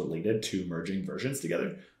bugs related to merging versions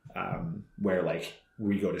together, where like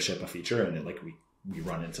we go to ship a feature and like we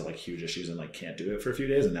run into like huge issues and like can't do it for a few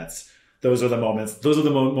days. And those are the moments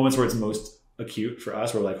where it's most acute for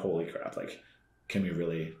us. We're like, holy crap, like, can we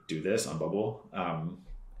really do this on Bubble?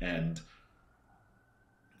 And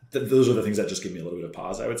those are the things that just give me a little bit of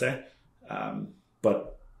pause, I would say.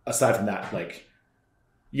 But aside from that, like,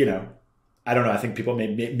 I don't know. I think people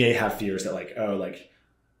may have fears that like, oh, like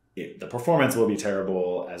the performance will be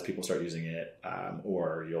terrible as people start using it,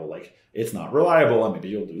 or you'll like, it's not reliable and maybe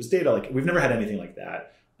you'll lose data. Like we've never had anything like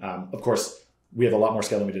that. Of course, we have a lot more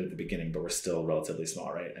scale than we did at the beginning, but we're still relatively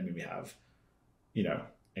small, right? I mean, we have,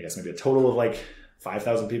 I guess maybe a total of like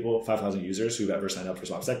 5,000 users who've ever signed up for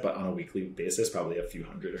Swapstack, but on a weekly basis, probably a few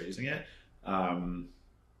hundred are using it.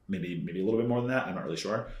 Maybe a little bit more than that. I'm not really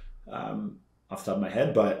sure off the top of my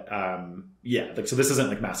head, but yeah, like, so this isn't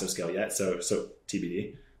like massive scale yet. So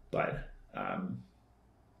TBD, but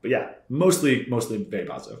yeah, mostly very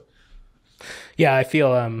positive. Yeah, I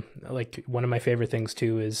feel like one of my favorite things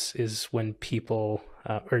too is when people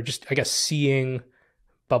or just, I guess, seeing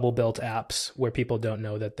bubble built apps where people don't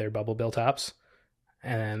know that they're bubble built apps,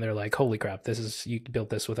 and they're like, holy crap, you built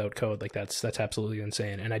this without code. Like that's absolutely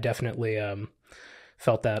insane. And I definitely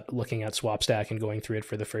felt that looking at Swapstack and going through it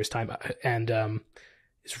for the first time. And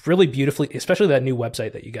it's really beautifully, especially that new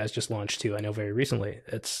website that you guys just launched too. I know very recently.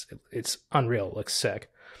 It's unreal. It looks sick.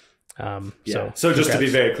 So just to be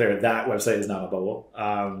very clear, that website is not a bubble.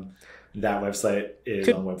 That website is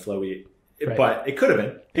on Webflow, right. But it could have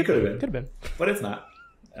been. It could have been, but it's not.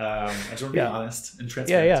 I just want to be honest and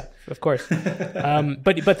transparent. Yeah, of course.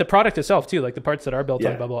 But the product itself too, like the parts that are built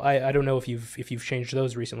on Bubble, I don't know if you've changed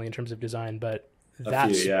those recently in terms of design, but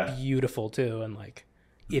that's beautiful too, and like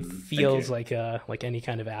it feels like any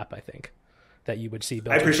kind of app, I think, that you would see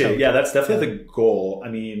built. I appreciate it. Yeah, that's definitely the goal. I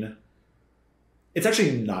mean, it's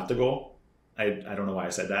actually not the goal. I don't know why I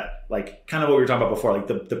said that. Like kind of what we were talking about before, like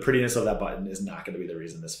the prettiness of that button is not going to be the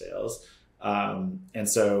reason this fails. And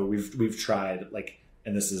so we've tried like,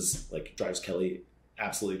 and this is like drives Kelly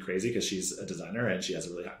absolutely crazy because she's a designer and she has a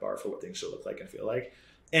really high bar for what things should look like and feel like.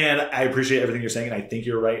 And I appreciate everything you're saying. And I think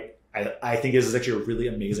you're right. I think this is actually a really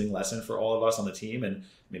amazing lesson for all of us on the team and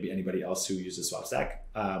maybe anybody else who uses Swapstack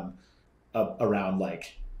around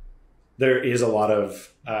like, there is a lot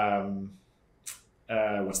of,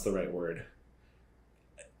 what's the right word?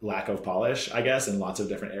 Lack of polish, I guess, in lots of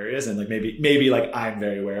different areas. And like maybe like I'm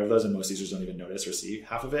very aware of those and most users don't even notice or see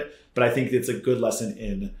half of it. But I think it's a good lesson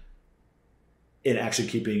in actually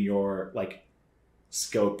keeping your like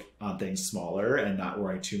scope on things smaller and not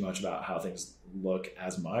worrying too much about how things look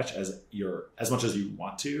as much as you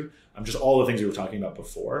want to. Just all the things we were talking about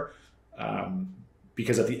before.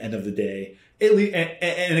 Because at the end of the day,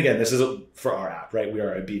 and again, this is for our app, right? We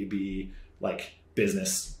are a B2B like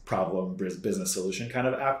business problem, business solution kind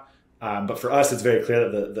of app. But for us, it's very clear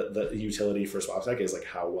that the utility for Swapstack is like,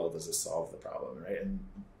 how well does this solve the problem, right? And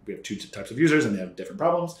we have two types of users and they have different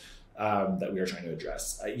problems that we are trying to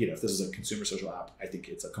address. If this is a consumer social app, I think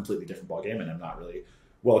it's a completely different ballgame, and I'm not really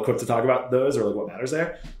well equipped to talk about those or like what matters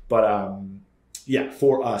there. But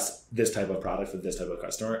for us, this type of product for this type of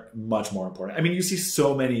customer, much more important. I mean, you see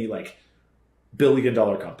so many like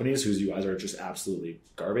billion-dollar companies whose UIs are just absolutely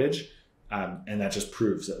garbage. And that just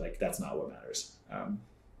proves that like, that's not what matters.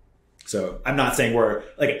 So I'm not saying we're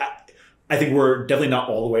like, I think we're definitely not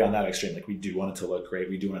all the way on that extreme. Like we do want it to look great.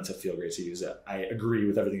 We do want it to feel great to use it. I agree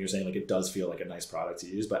with everything you're saying. Like it does feel like a nice product to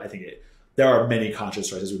use, but I think there are many conscious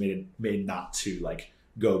choices we made not to like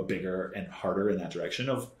go bigger and harder in that direction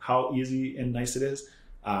of how easy and nice it is.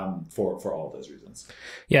 For all of those reasons.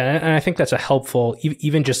 Yeah. And I think that's a helpful,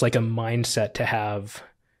 even just like a mindset to have,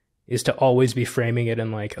 is to always be framing it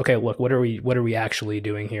in like, okay, look, what are we actually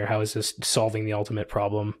doing here? How is this solving the ultimate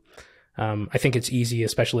problem? I think it's easy,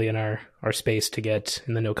 especially in our space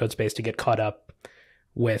in the no code space, to get caught up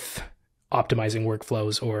with optimizing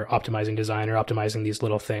workflows or optimizing design or optimizing these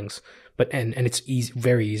little things. But, and it's easy,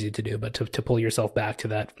 very easy to do, but to pull yourself back to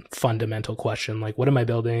that fundamental question, like, what am I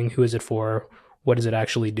building? Who is it for? What is it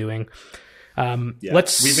actually doing? We've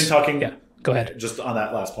been talking. Yeah, go ahead. Just on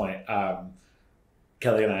that last point.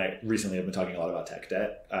 Kelly and I recently have been talking a lot about tech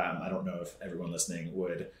debt. I don't know if everyone listening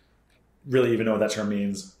would really even know what that term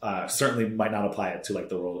means. Certainly might not apply it to like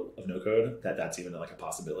the world of no code, that's even like a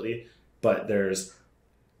possibility. But there's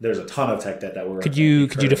a ton of tech debt that we're Could you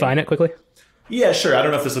define it quickly? Yeah, sure. I don't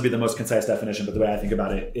know if this will be the most concise definition, but the way I think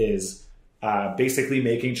about it is basically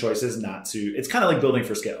making choices not to. It's kind of like building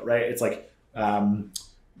for scale, right? It's like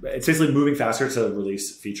it's basically moving faster to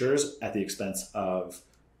release features at the expense of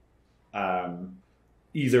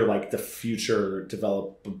either like the future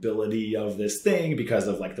developability of this thing because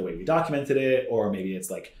of like the way we documented it, or maybe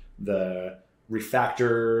it's like the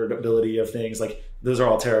refactorability of things. Like those are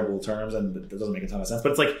all terrible terms and that doesn't make a ton of sense, but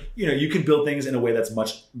it's like, you can build things in a way that's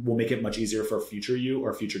will make it much easier for future you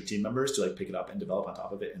or future team members to like pick it up and develop on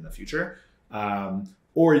top of it in the future.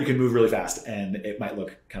 Or you can move really fast and it might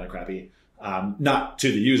look kind of crappy. Not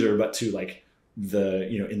to the user, but to like the,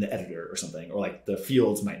 in the editor or something, or like the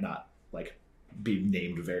fields might not like be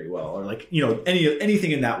named very well, or like,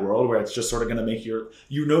 anything in that world where it's just sort of going to make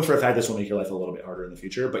for a fact this will make your life a little bit harder in the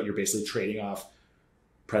future, but you're basically trading off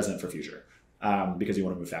present for future because you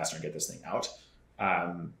want to move faster and get this thing out.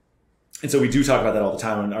 And so we do talk about that all the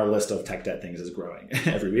time, and our list of tech debt things is growing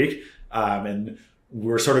every week. And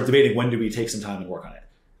we're sort of debating, when do we take some time and work on it?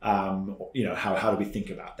 How do we think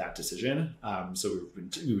about that decision? So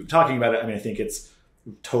we've been talking about it. I mean, I think it's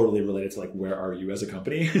totally related to like, where are you as a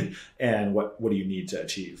company and what do you need to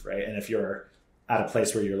achieve, right? And if you're at a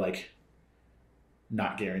place where you're like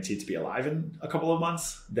not guaranteed to be alive in a couple of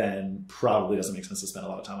months, then probably doesn't make sense to spend a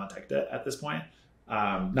lot of time on tech debt at this point.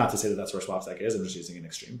 Not to say that that's where Swapstack is. I'm just using an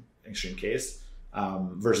extreme case.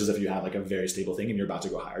 Versus if you have like a very stable thing and you're about to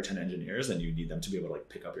go hire 10 engineers and you need them to be able to like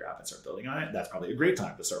pick up your app and start building on it, that's probably a great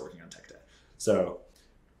time to start working on tech debt. So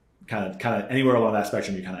kind of anywhere along that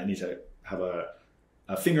spectrum, you kind of need to have a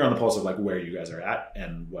finger on the pulse of like where you guys are at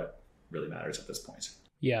and what really matters at this point.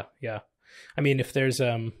 Yeah. I mean, if there's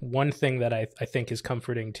one thing that I think is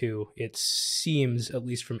comforting too, it seems, at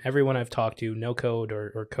least from everyone I've talked to, no code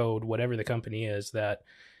or code, whatever the company is, that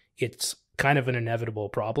it's kind of an inevitable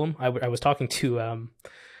problem. I was talking to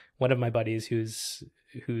one of my buddies who's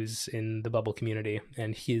in the Bubble community,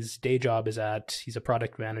 and his day job is he's a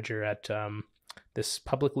product manager at this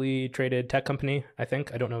publicly traded tech company, I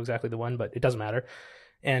think. I don't know exactly the one, but it doesn't matter.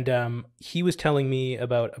 And he was telling me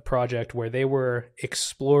about a project where they were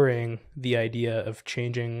exploring the idea of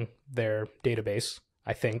changing their database.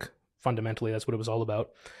 I think fundamentally that's what it was all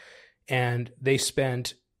about. And they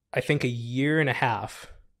spent, I think, 1.5 years,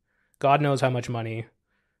 God knows how much money,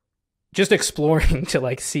 just exploring to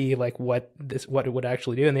like see like what it would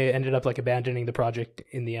actually do. And they ended up like abandoning the project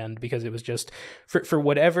in the end because it was just for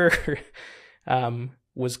whatever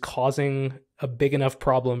was causing a big enough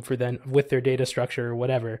problem for them with their data structure or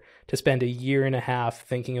whatever, to spend 1.5 years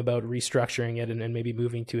thinking about restructuring it and maybe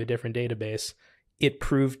moving to a different database. It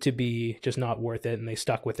proved to be just not worth it. And they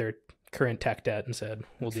stuck with their current tech debt and said,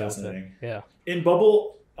 we'll deal with it. Yeah. In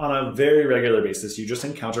Bubble, on a very regular basis, you just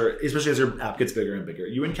encounter, especially as your app gets bigger and bigger,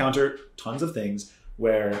 you encounter tons of things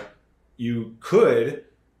where you could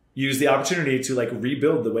use the opportunity to like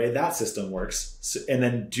rebuild the way that system works and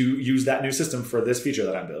then use that new system for this feature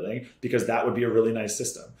that I'm building, because that would be a really nice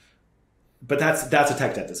system. But that's a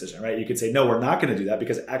tech debt decision, right? You could say, no, we're not going to do that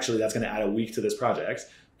because actually that's going to add a week to this project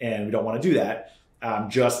and we don't want to do that,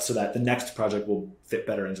 just so that the next project will fit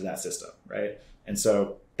better into that system, right? And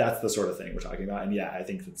so that's the sort of thing we're talking about. And yeah, I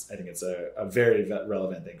think it's a very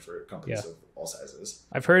relevant thing for companies of all sizes.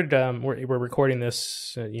 I've heard we're recording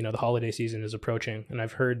this, the holiday season is approaching, and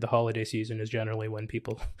I've heard the holiday season is generally when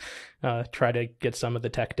people try to get some of the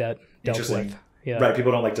tech debt dealt with. Yeah. Right.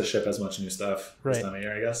 People don't like to ship as much new stuff this time of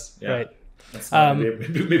year, I guess. Yeah. Right.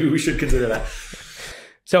 Maybe we should consider that.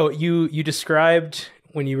 So you described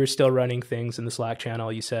when you were still running things in the Slack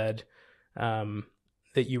channel, you said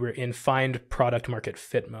that you were in find product market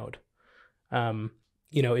fit mode.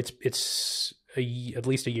 It's at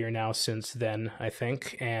least a year now since then, I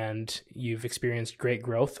think, and you've experienced great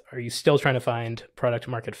growth. Are you still trying to find product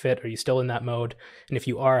market fit? Are you still in that mode? And if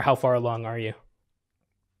you are, how far along are you?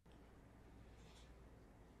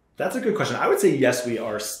 That's a good question. I would say yes, we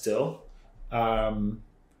are still.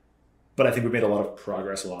 But I think we've made a lot of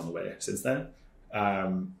progress along the way since then.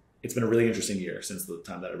 It's been a really interesting year since the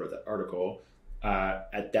time that I wrote that article.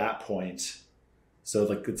 At that point, so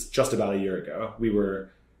like it's just about a year ago, we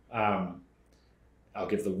were, I'll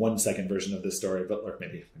give the 1 second version of this story, or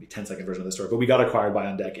maybe 10-second version of this story, but we got acquired by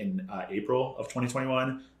On Deck in April of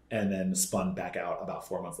 2021 and then spun back out about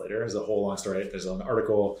 4 months later. There's a whole long story. There's an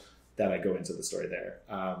article that I go into the story there.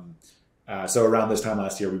 So around this time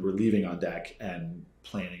last year, we were leaving On Deck and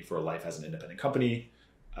planning for a life as an independent company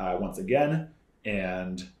once again.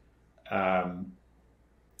 And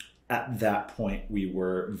at that point, we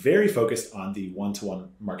were very focused on the one-to-one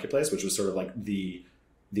marketplace, which was sort of like the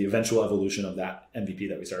eventual evolution of that MVP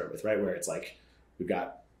that we started with, right? Where it's like, we've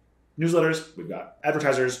got newsletters, we've got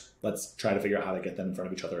advertisers, let's try to figure out how to get them in front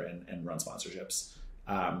of each other and run sponsorships.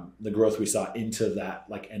 The growth we saw into that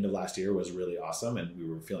like end of last year was really awesome. And we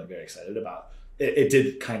were feeling very excited about it. It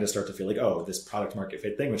did kind of start to feel like, oh, this product market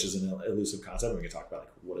fit thing, which is an elusive concept. And we can talk about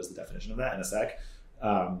like, what is the definition of that in a sec.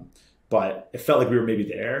 But it felt like we were maybe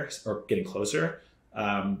there or getting closer.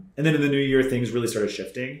 And then in the new year, things really started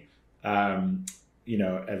shifting.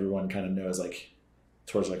 Everyone kind of knows like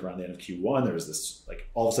towards like around the end of Q1, there was this, like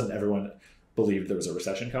all of a sudden everyone believed there was a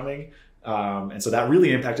recession coming. And so that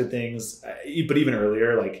really impacted things. But even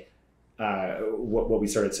earlier, like what we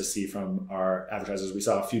started to see from our advertisers, we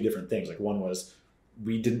saw a few different things. Like one was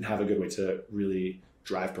we didn't have a good way to really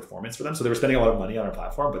drive performance for them. So they were spending a lot of money on our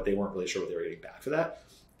platform, but they weren't really sure what they were getting back for that.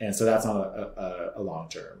 And so that's not a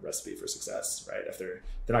long-term recipe for success, right? If they're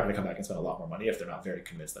not going to come back and spend a lot more money if they're not very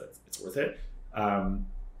convinced that it's worth it. And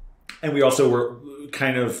we also were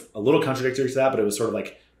kind of a little contradictory to that, but it was sort of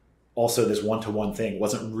like also this one-to-one thing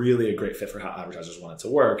wasn't really a great fit for how advertisers wanted to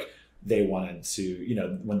work. They wanted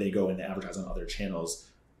to, when they go in to advertise on other channels,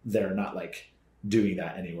 they're not like doing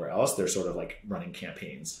that anywhere else. They're sort of like running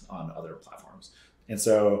campaigns on other platforms. And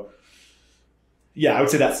so, yeah, I would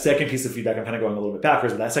say that second piece of feedback, I'm kind of going a little bit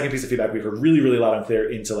backwards, but that second piece of feedback we heard really, really loud and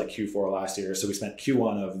clear into like Q4 last year. So we spent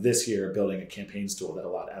Q1 of this year building a campaigns tool that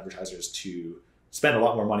allowed advertisers to spend a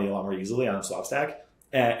lot more money, a lot more easily on Swapstack.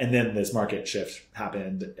 And then this market shift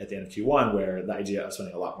happened at the end of Q1 where the idea of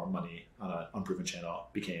spending a lot more money on an unproven channel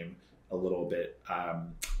became a little bit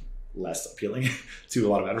less appealing to a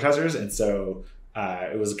lot of advertisers. And so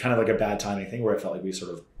it was kind of like a bad timing thing where it felt like we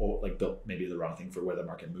sort of like built maybe the wrong thing for where the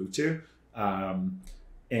market moved to. But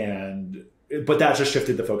that just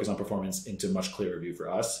shifted the focus on performance into much clearer view for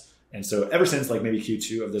us. And so ever since like maybe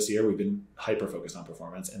Q2 of this year, we've been hyper focused on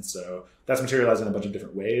performance. And so that's materialized in a bunch of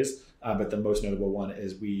different ways. But the most notable one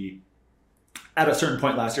is we, at a certain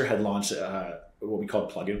point last year, had launched what we called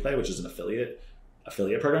Plug and Play, which is an affiliate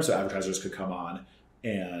program. So advertisers could come on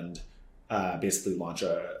and basically launch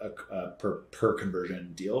a per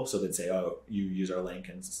conversion deal. So they'd say, oh, you use our link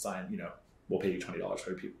and sign, we'll pay you $20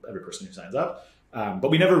 for every person who signs up. But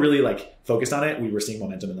we never really like focused on it. We were seeing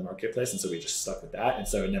momentum in the marketplace. And so we just stuck with that. And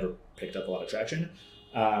so it never picked up a lot of traction.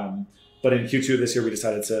 But in Q2 of this year, we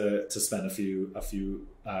decided to spend a few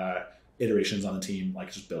iterations on the team,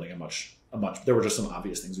 like just building a much, there were just some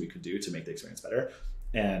obvious things we could do to make the experience better.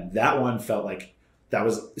 And that one felt like that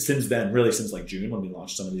was since then, really since like June when we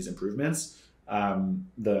launched some of these improvements,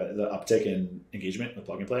 the uptick in engagement with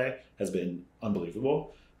Plug and Play has been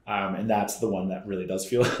unbelievable. And that's the one that really does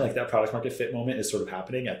feel like that product market fit moment is sort of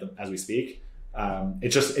happening as we speak.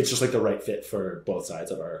 It's just like the right fit for both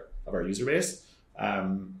sides of our user base.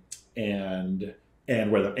 And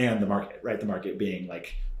the market, right? The market being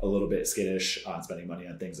like a little bit skittish on spending money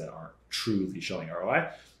on things that aren't truly showing ROI.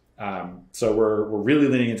 So we're really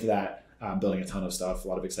leaning into that, building a ton of stuff, a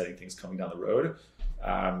lot of exciting things coming down the road.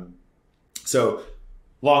 So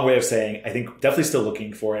long way of saying, I think definitely still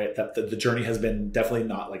looking for it, that the journey has been definitely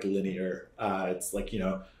not like linear. It's like,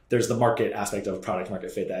 there's the market aspect of product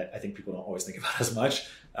market fit that I think people don't always think about as much.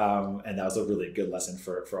 And that was a really good lesson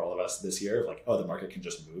for all of us this year of like, oh, the market can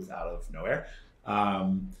just move out of nowhere.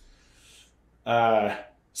 So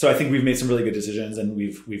I think we've made some really good decisions, and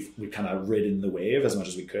we've kind of ridden the wave as much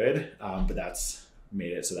as we could. But that's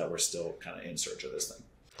made it so that we're still kind of in search of this thing.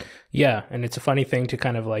 Yeah, and it's a funny thing to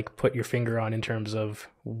kind of like put your finger on in terms of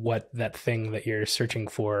what that thing that you're searching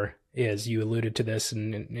for is. You alluded to this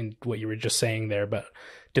in what you were just saying there, but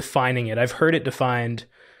defining it. I've heard it defined,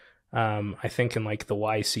 I think in like the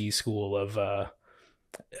YC school of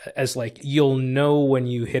as like you'll know when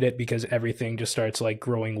you hit it because everything just starts like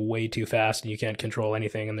growing way too fast and you can't control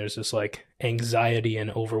anything, and there's this like anxiety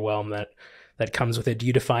and overwhelm that comes with it. Do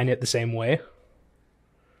you define it the same way?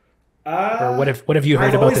 Or what have you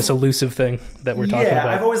heard about this elusive thing that we're talking about?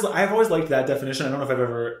 I've always liked that definition. I don't know if I've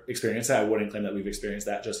ever experienced that. I wouldn't claim that we've experienced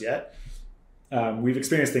that just yet. We've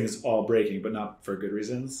experienced things all breaking, but not for good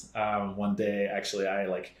reasons. One day, actually, I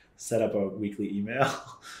like set up a weekly email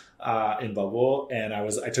in Bubble, and I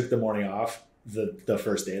took the morning off the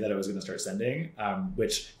first day that I was going to start sending,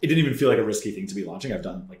 which it didn't even feel like a risky thing to be launching. I've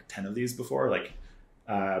done like 10 of these before,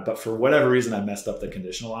 but for whatever reason, I messed up the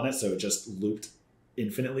conditional on it, so it just looped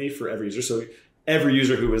infinitely for every user. So every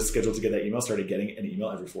user who was scheduled to get that email started getting an email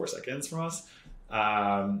every 4 seconds from us.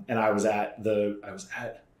 And I was at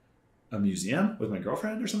a museum with my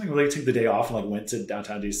girlfriend or something. We took the day off and went to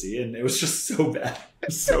downtown DC, and it was just so bad. It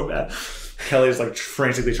was so bad. Kelly was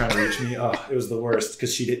frantically trying to reach me. Oh, it was the worst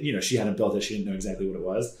because she hadn't built it. She didn't know exactly what it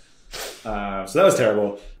was. So that was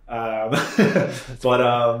terrible. So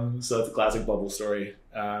that's a classic Bubble story.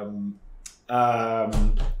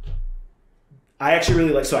 I actually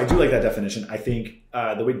really so I do like that definition. I think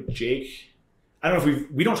the way Jake, I don't know if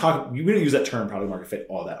we don't use that term product market fit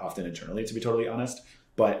all that often internally, to be totally honest,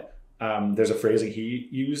 but there's a phrasing he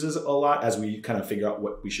uses a lot as we kind of figure out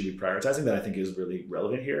what we should be prioritizing that I think is really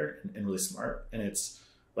relevant here and really smart. And it's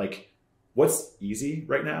like, what's easy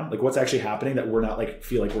right now? Like what's actually happening that we're not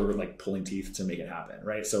feel like we're pulling teeth to make it happen.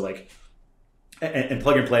 Right. So and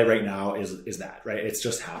plug and play right now is that, right? It's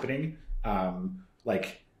just happening.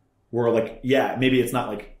 We're yeah, maybe it's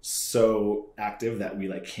not so active that we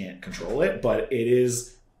can't control it, but it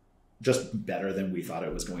is just better than we thought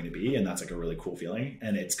it was going to be. And that's a really cool feeling.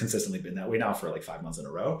 And it's consistently been that way now for 5 months in a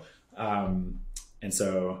row. And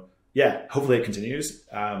so, yeah, hopefully it continues.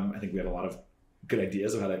 I think we have a lot of good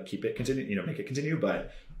ideas of how to keep it continue, make it continue.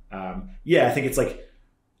 But yeah, I think it's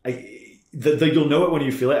you'll know it when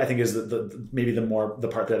you feel it, I think is maybe the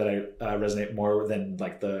part that I resonate more than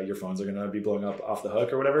your phones are going to be blowing up off the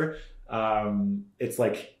hook or whatever. It's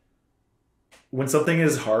when something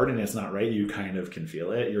is hard and it's not right, you kind of can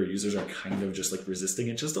feel it. Your users are kind of just resisting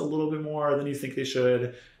it just a little bit more than you think they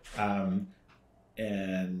should. And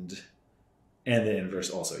the inverse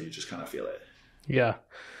also, you just kind of feel it. Yeah,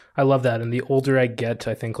 I love that. And the older I get,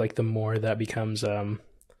 I think the more that becomes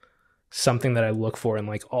something that I look for in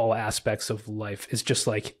all aspects of life is just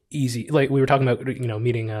easy. We were talking about,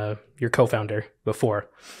 meeting your co-founder before,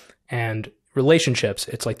 and relationships.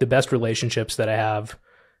 It's the best relationships that I have,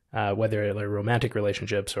 whether they're romantic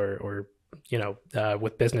relationships or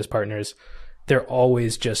with business partners, they're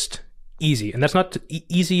always just easy. And that's not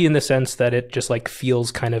easy in the sense that it just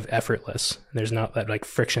feels kind of effortless. There's not that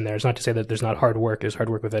friction there. It's not to say that there's not hard work. There's hard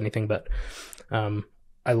work with anything, but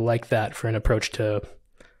I like that for an approach to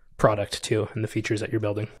product too, and the features that you're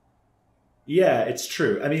building. Yeah, it's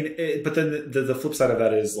true. I mean, but then the flip side of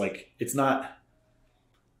that is it's not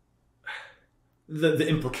the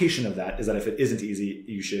implication of that is that if it isn't easy,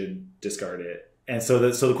 you should discard it. And so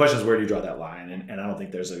the question is, where do you draw that line? And I don't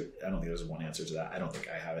think there's one answer to that. I don't think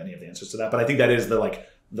I have any of the answers to that, but I think that is the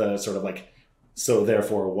sort of so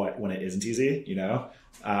therefore what when it isn't easy, and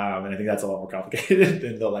I think that's a lot more complicated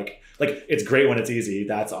than it's great when it's easy.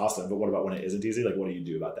 That's awesome. But what about when it isn't easy? What do you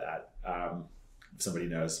do about that? If somebody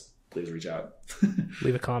knows, please reach out.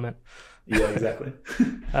 Leave a comment. Yeah, exactly.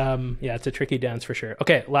 Yeah, it's a tricky dance for sure.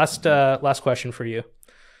 Okay. Last question for you.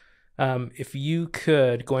 If you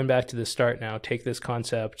could, going back to the start now, take this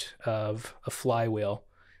concept of a flywheel,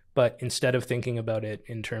 but instead of thinking about it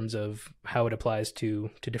in terms of how it applies to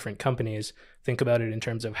different companies, think about it in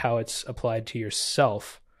terms of how it's applied to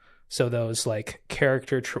yourself. So those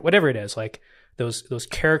character, whatever it is, those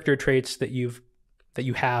character traits that you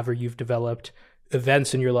have or you've developed,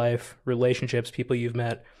 events in your life, relationships, people you've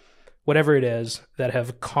met, whatever it is that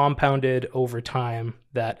have compounded over time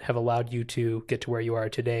that have allowed you to get to where you are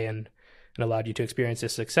today and allowed you to experience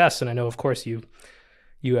this success. And I know, of course, you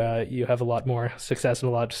have a lot more success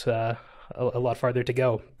and a lot farther to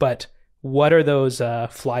go. But what are those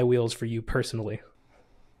flywheels for you personally?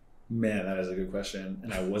 Man, that is a good question,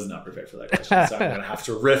 and I was not prepared for that question, so I'm going to have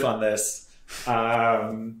to riff on this.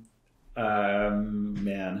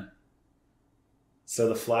 Man, So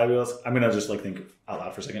the flywheels, I'm going to just like think out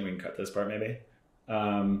loud for a second. We can cut this part maybe.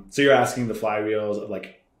 So you're asking the flywheels of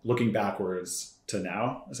like looking backwards to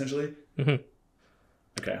now, essentially? Mm-hmm.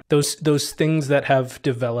 Okay. Those things that have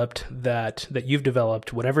developed that you've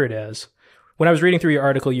developed, whatever it is. When I was reading through your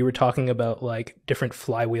article, you were talking about like different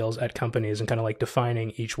flywheels at companies and kind of like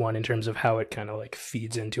defining each one in terms of how it kind of like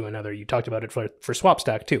feeds into another. You talked about it for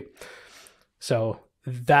Swapstack too. So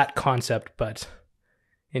that concept, but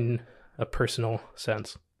in a personal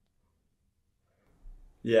sense.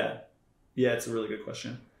 Yeah. Yeah, it's a really good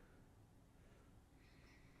question.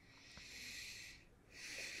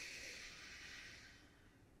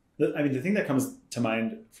 I mean, the thing that comes to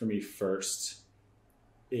mind for me first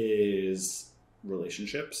is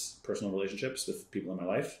relationships, personal relationships with people in my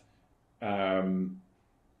life. I've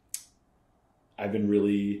been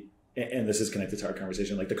really, and this is connected to our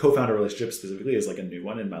conversation, like the co-founder relationship specifically is like a new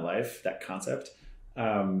one in my life, that concept.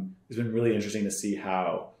 It's been really interesting to see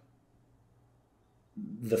how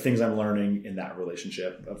the things I'm learning in that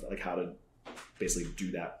relationship of like how to basically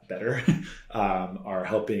do that better are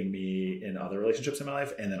helping me in other relationships in my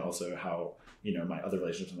life. And then also how, you know, my other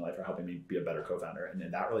relationships in my life are helping me be a better co-founder and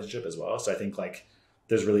in that relationship as well. So I think like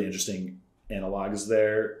there's really interesting analogs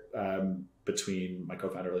there between my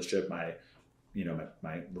co-founder relationship, my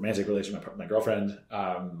romantic relationship, my girlfriend,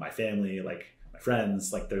 my family, like my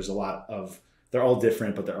friends, like there's a lot of, they're all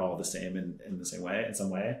different, but they're all the same in the same way, in some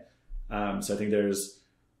way. So I think there's,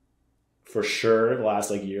 for sure, the last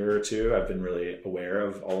like year or two, I've been really aware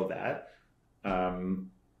of all of that.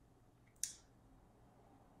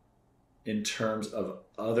 In terms of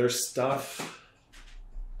other stuff,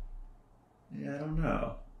 yeah, I don't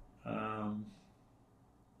know.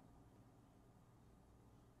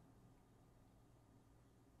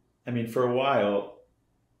 I mean, for a while,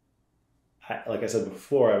 like I said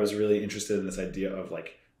before, I was really interested in this idea of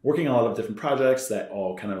like working on a lot of different projects that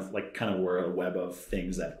all kind of were a web of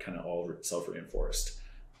things that kind of all self-reinforced.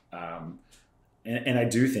 And I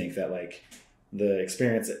do think that like the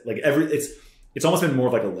experience, like it's almost been more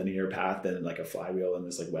of like a linear path than like a flywheel and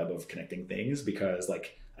this like web of connecting things, because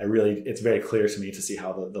like it's very clear to me to see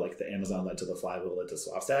how the Amazon led to the flywheel led to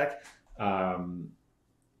Swapstack.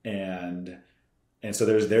 And so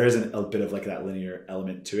there is a bit of like that linear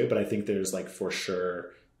element to it, but I think there's like for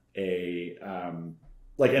sure a,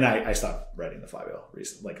 and I stopped writing the flywheel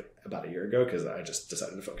recently, like about a year ago, because I just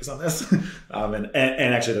decided to focus on this. And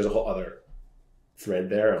actually there's a whole other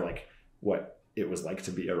thread there of like what it was like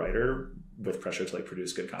to be a writer with pressure to like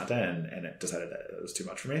produce good content, and it decided that it was too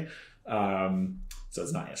much for me. So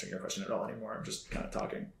it's not answering your question at all anymore. I'm just kind of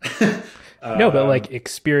talking. No, but like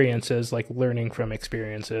experiences, like learning from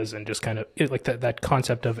experiences, and just kind of like that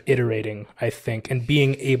concept of iterating, I think, and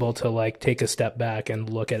being able to like take a step back and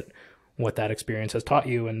look at what that experience has taught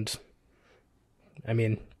you. And I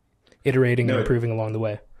mean, iterating and improving along the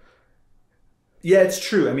way. Yeah, it's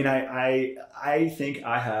true. I mean, I think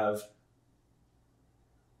I have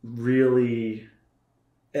really,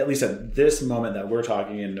 at least at this moment that we're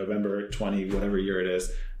talking in November 20, whatever year it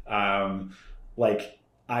is, like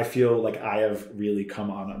I feel like I have really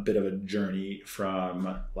come on a bit of a journey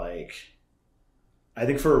from like, I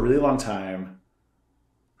think for a really long time,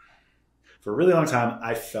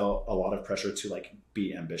 I felt a lot of pressure to like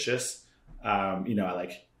be ambitious. I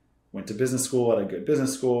like went to business school at a good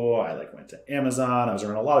business school. I like went to Amazon. I was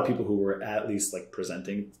around a lot of people who were at least like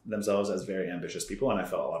presenting themselves as very ambitious people. And I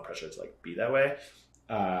felt a lot of pressure to like be that way.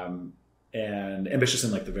 And ambitious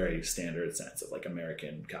in like the very standard sense of like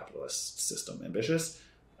American capitalist system ambitious.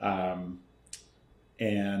 And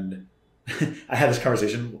I had this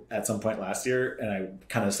conversation at some point last year, and I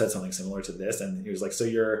kind of said something similar to this. And he was like, so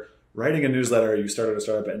you're writing a newsletter, you started a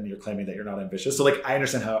startup, and you're claiming that you're not ambitious. So like, I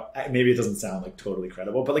understand how maybe it doesn't sound like totally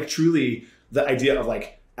credible, but like truly the idea of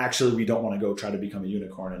like, actually, we don't want to go try to become a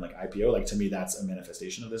unicorn and like IPO, like to me, that's a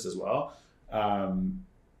manifestation of this as well.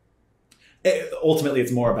 Ultimately,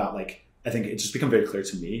 it's more about like, I think it's just become very clear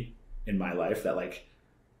to me in my life that like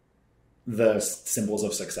the symbols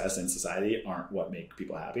of success in society aren't what make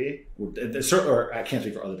people happy. Or I can't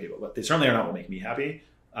speak for other people, but they certainly are not what make me happy.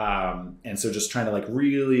 And so just trying to like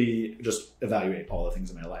really just evaluate all the things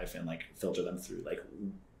in my life and like filter them through, like,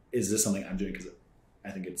 is this something I'm doing because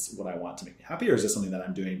I think it's what I want to make me happy? Or is this something that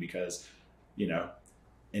I'm doing because,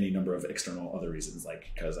 any number of external other reasons, like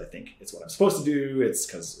because I think it's what I'm supposed to do. It's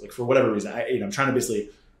because like for whatever reason, I'm trying to basically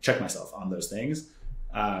check myself on those things.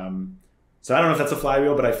 So I don't know if that's a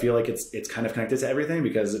flywheel, but I feel like it's kind of connected to everything,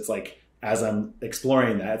 because it's like, as I'm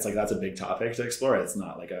exploring that, it's like, that's a big topic to explore. It's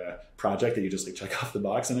not like a project that you just like check off the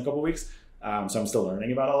box in a couple of weeks. So I'm still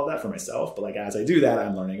learning about all of that for myself. But like, as I do that,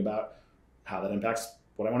 I'm learning about how that impacts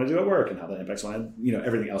what I want to do at work and how that impacts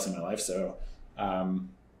everything else in my life. So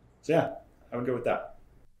yeah, I would go with that.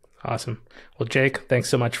 Awesome. Well, Jake, thanks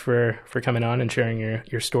so much for coming on and sharing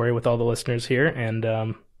your story with all the listeners here. And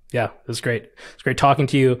yeah, it was great. It's great talking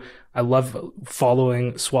to you. I love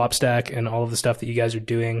following Swapstack and all of the stuff that you guys are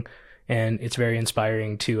doing. And it's very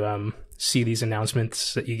inspiring to see these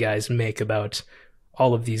announcements that you guys make about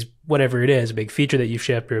all of these, whatever it is, a big feature that you've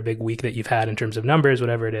shipped or a big week that you've had in terms of numbers,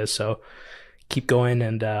 whatever it is. So keep going,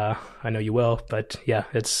 and I know you will. But yeah,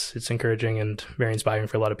 it's encouraging and very inspiring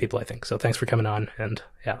for a lot of people, I think. So thanks for coming on, and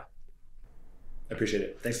yeah. I appreciate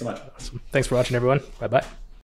it. Thanks so much. Awesome. Thanks for watching, everyone. Bye-bye.